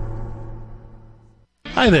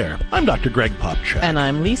 Hi there, I'm Dr. Greg Popcak. And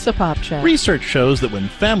I'm Lisa Popcak. Research shows that when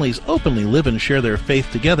families openly live and share their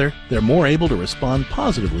faith together, they're more able to respond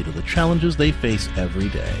positively to the challenges they face every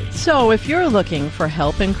day. So if you're looking for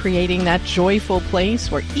help in creating that joyful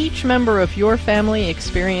place where each member of your family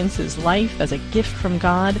experiences life as a gift from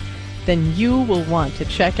God, then you will want to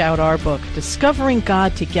check out our book, Discovering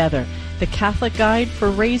God Together, the Catholic Guide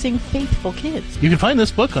for Raising Faithful Kids. You can find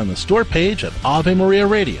this book on the store page at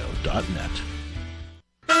AveMariaRadio.net.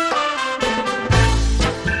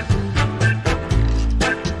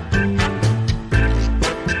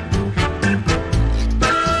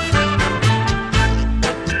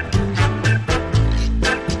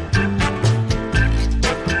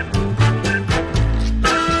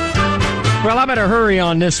 Well, I better hurry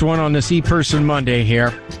on this one on this E-Person Monday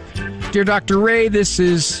here. Dear Dr. Ray, this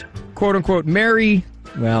is quote-unquote Mary.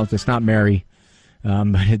 Well, it's not Mary,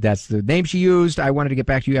 but that's the name she used. I wanted to get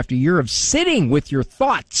back to you after a year of sitting with your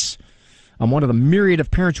thoughts. I'm one of the myriad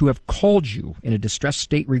of parents who have called you in a distressed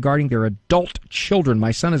state regarding their adult children.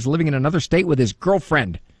 My son is living in another state with his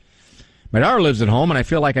girlfriend. My daughter lives at home, and I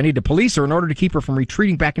feel like I need to police her in order to keep her from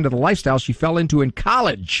retreating back into the lifestyle she fell into in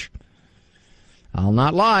college. I'll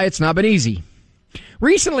not lie, it's not been easy.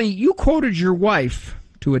 Recently, you quoted your wife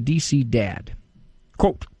to a D.C. dad.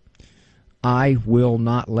 Quote, "I will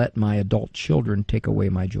not let my adult children take away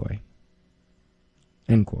my joy."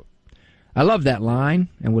 End quote. I love that line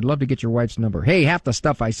and would love to get your wife's number. Hey, half the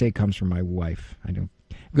stuff I say comes from my wife. I don't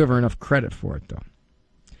give her enough credit for it, though.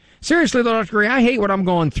 Seriously, though, Dr. Gray, I hate what I'm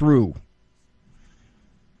going through.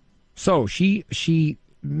 So she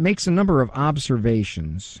makes a number of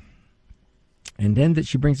observations, and then that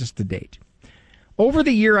she brings us to date. Over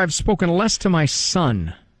the year, I've spoken less to my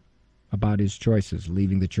son about his choices,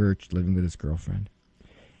 leaving the church, living with his girlfriend.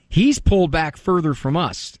 He's pulled back further from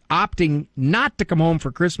us, opting not to come home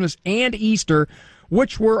for Christmas and Easter,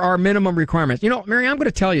 which were our minimum requirements. You know, Mary, I'm going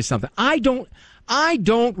to tell you something. I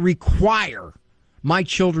don't require my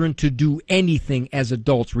children to do anything as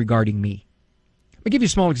adults regarding me. Let me give you a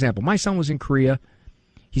small example. My son was in Korea.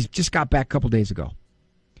 He's just got back a couple days ago.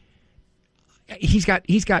 He's got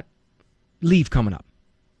leave coming up.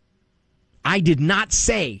 I did not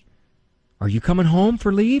say, "Are you coming home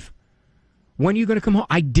for leave? When are you going to come home?"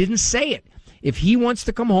 I didn't say it. If he wants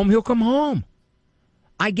to come home, he'll come home.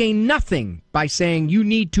 I gain nothing by saying, "You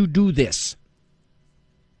need to do this."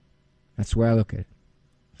 That's the way I look at it.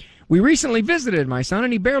 We recently visited my son,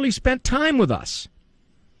 and he barely spent time with us.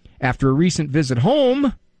 After a recent visit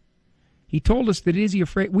home, he told us that he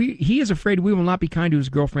is afraid we will not be kind to his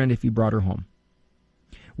girlfriend if he brought her home.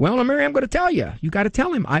 Well, now, Mary, I'm going to tell you. You got to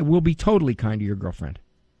tell him, I will be totally kind to your girlfriend.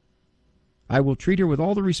 I will treat her with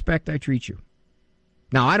all the respect I treat you.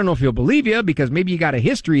 Now, I don't know if he'll believe you, because maybe you got a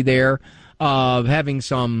history there of having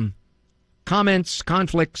some comments,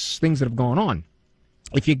 conflicts, things that have gone on.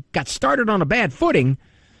 If you got started on a bad footing,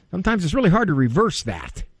 sometimes it's really hard to reverse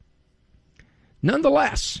that.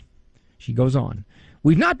 Nonetheless, she goes on,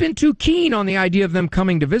 we've not been too keen on the idea of them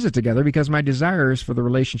coming to visit together because my desire is for the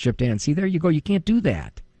relationship to end. See, there you go. You can't do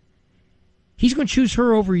that. He's going to choose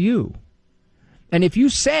her over you. And if you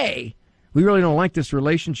say, "We really don't like this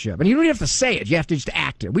relationship," and you don't even have to say it, you have to just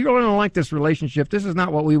act it. "We really don't like this relationship. This is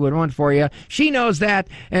not what we would want for you." She knows that,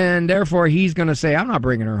 and therefore he's going to say, "I'm not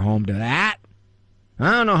bringing her home to that."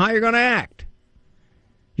 I don't know how you're going to act.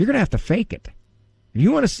 You're going to have to fake it. If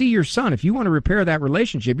you want to see your son, if you want to repair that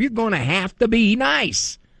relationship, you're going to have to be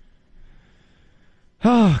nice.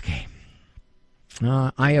 Okay.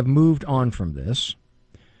 I have moved on from this,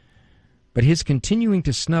 but his continuing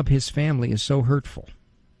to snub his family is so hurtful.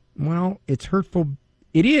 Well, it's hurtful.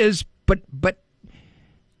 It is, but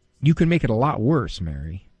you can make it a lot worse,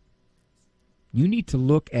 Mary. You need to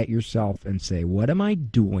look at yourself and say, what am I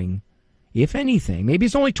doing, if anything? Maybe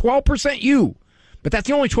it's only 12% you, but that's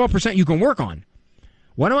the only 12% you can work on.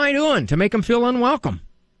 What am I doing to make them feel unwelcome?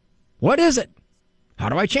 What is it? How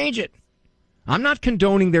do I change it? I'm not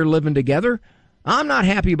condoning their living together. I'm not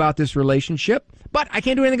happy about this relationship, but I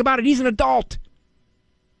can't do anything about it. He's an adult.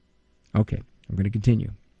 Okay, I'm going to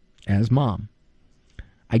continue. As mom,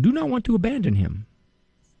 I do not want to abandon him,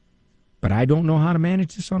 but I don't know how to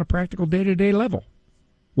manage this on a practical day-to-day level.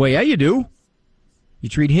 Well, yeah, you do. You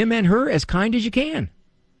treat him and her as kind as you can.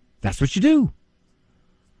 That's what you do.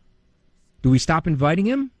 Do we stop inviting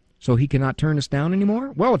him so he cannot turn us down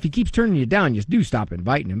anymore? Well, if he keeps turning you down, you do stop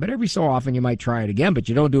inviting him. But every so often you might try it again, but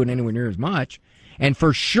you don't do it anywhere near as much. And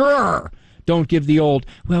for sure, Don't give the old,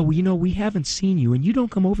 well, we haven't seen you, and you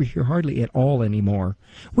don't come over here hardly at all anymore.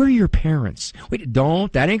 Where are your parents? Wait,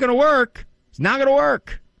 don't. That ain't going to work. It's not going to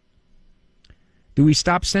work. Do we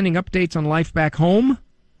stop sending updates on life back home?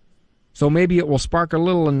 So maybe it will spark a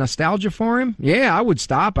little nostalgia for him? Yeah, I would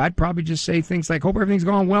stop. I'd probably just say things like, hope everything's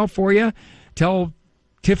going well for you. Tell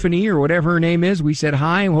Tiffany or whatever her name is, we said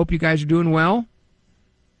hi and hope you guys are doing well.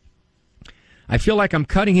 I feel like I'm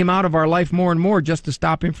cutting him out of our life more and more just to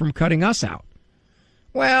stop him from cutting us out.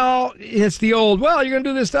 Well, it's the old, well, you're going to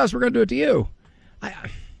do this to us, we're going to do it to you.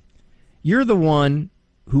 You're the one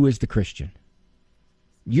who is the Christian.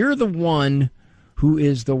 You're the one who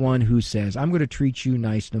is the one who says, I'm going to treat you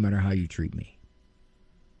nice no matter how you treat me.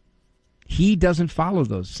 He doesn't follow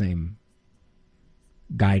those same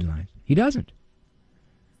guidelines. He doesn't.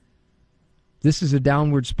 This is a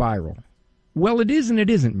downward spiral. Well, it is and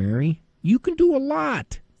it isn't, Mary. You can do a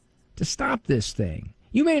lot to stop this thing.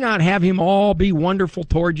 You may not have him all be wonderful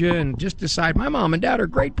toward you and just decide, my mom and dad are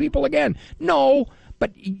great people again. No,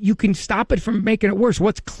 but you can stop it from making it worse.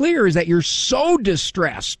 What's clear is that you're so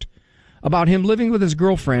distressed about him living with his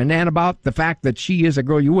girlfriend and about the fact that she is a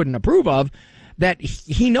girl you wouldn't approve of, that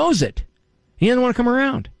he knows it. He doesn't want to come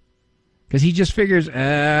around because he just figures,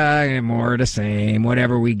 more of the same,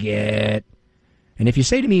 whatever we get. And if you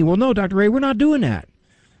say to me, well, no, Dr. Ray, we're not doing that.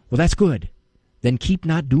 Well, that's good. Then keep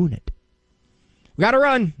not doing it. We got to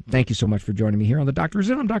run. Thank you so much for joining me here on The Doctor Is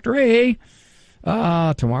In. I'm Dr. Ray.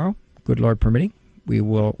 Tomorrow, good Lord permitting, we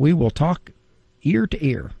will talk ear to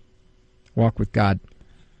ear. Walk with God.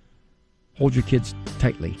 Hold your kids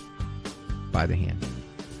tightly by the hand.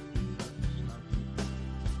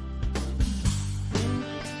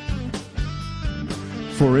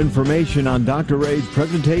 For information on Dr. Ray's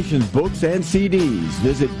presentations, books, and CDs,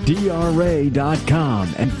 visit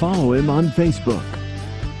drray.com and follow him on Facebook.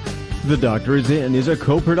 The Doctor Is In is a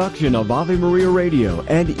co-production of Ave Maria Radio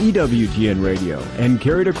and EWTN Radio and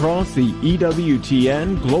carried across the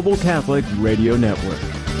EWTN Global Catholic Radio Network.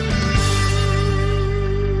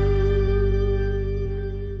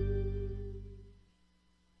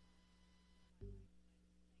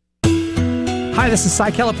 Hi, this is Cy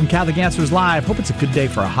Kellett from Catholic Answers Live. Hope it's a good day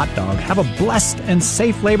for a hot dog. Have a blessed and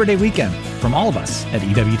safe Labor Day weekend from all of us at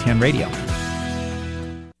EWTN Radio.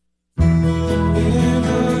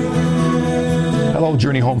 Hello,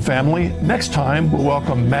 Journey Home family. Next time, we'll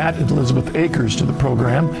welcome Matt and Elizabeth Akers to the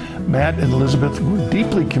program. Matt and Elizabeth were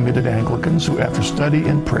deeply committed Anglicans who, after study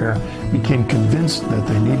and prayer, became convinced that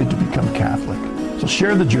they needed to become Catholic. So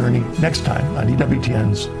share the journey next time on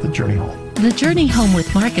EWTN's The Journey Home. The Journey Home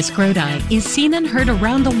with Marcus Grodi is seen and heard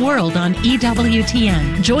around the world on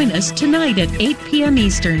EWTN. Join us tonight at 8 p.m.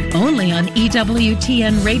 Eastern, only on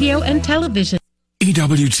EWTN Radio and Television.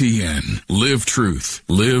 EWTN. Live truth.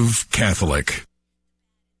 Live Catholic.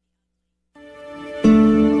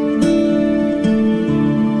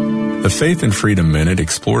 The Faith and Freedom Minute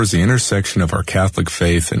explores the intersection of our Catholic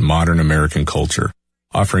faith and modern American culture,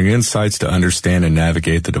 offering insights to understand and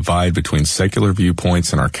navigate the divide between secular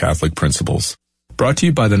viewpoints and our Catholic principles. Brought to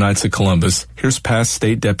you by the Knights of Columbus, here's past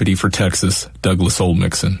State Deputy for Texas, Douglas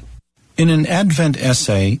Oldmixon. In an Advent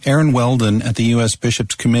essay, Aaron Weldon at the U.S.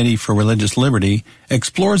 Bishops' Committee for Religious Liberty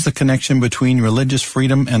explores the connection between religious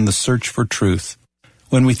freedom and the search for truth.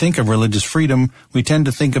 When we think of religious freedom, we tend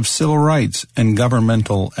to think of civil rights and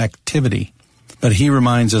governmental activity. But he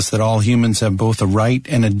reminds us that all humans have both a right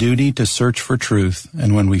and a duty to search for truth,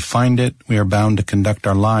 and when we find it, we are bound to conduct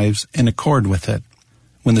our lives in accord with it.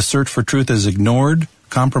 When the search for truth is ignored,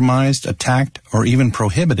 compromised, attacked, or even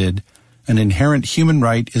prohibited, an inherent human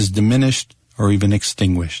right is diminished or even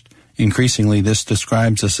extinguished. Increasingly, this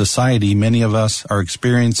describes a society many of us are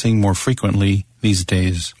experiencing more frequently these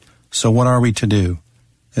days. So what are we to do?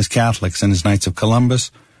 As Catholics and as Knights of Columbus,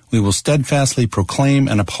 we will steadfastly proclaim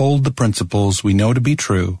and uphold the principles we know to be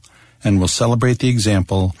true, and will celebrate the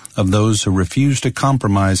example of those who refuse to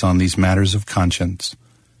compromise on these matters of conscience.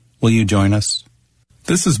 Will you join us?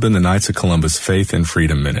 This has been the Knights of Columbus Faith and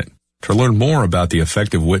Freedom Minute. To learn more about the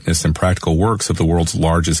effective witness and practical works of the world's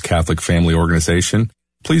largest Catholic family organization,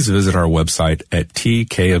 please visit our website at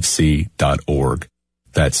tkfc.org.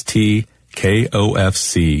 That's tkofc.org.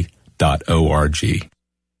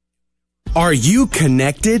 Are you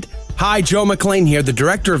connected? Hi, Joe McLean here, the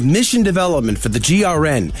Director of Mission Development for the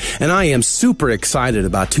GRN, and I am super excited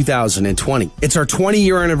about 2020. It's our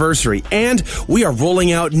 20-year anniversary, and we are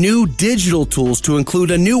rolling out new digital tools to include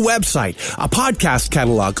a new website, a podcast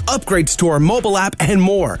catalog, upgrades to our mobile app, and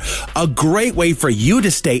more. A great way for you to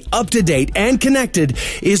stay up to date and connected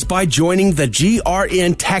is by joining the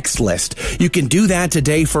GRN text list. You can do that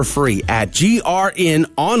today for free at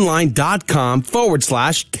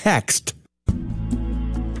grnonline.com/text.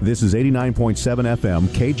 This is 89.7 FM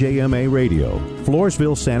KJMA Radio,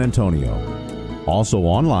 Floresville, San Antonio. Also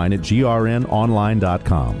online at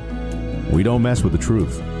grnonline.com. We don't mess with the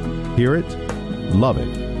truth. Hear it, love it,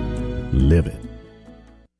 live it.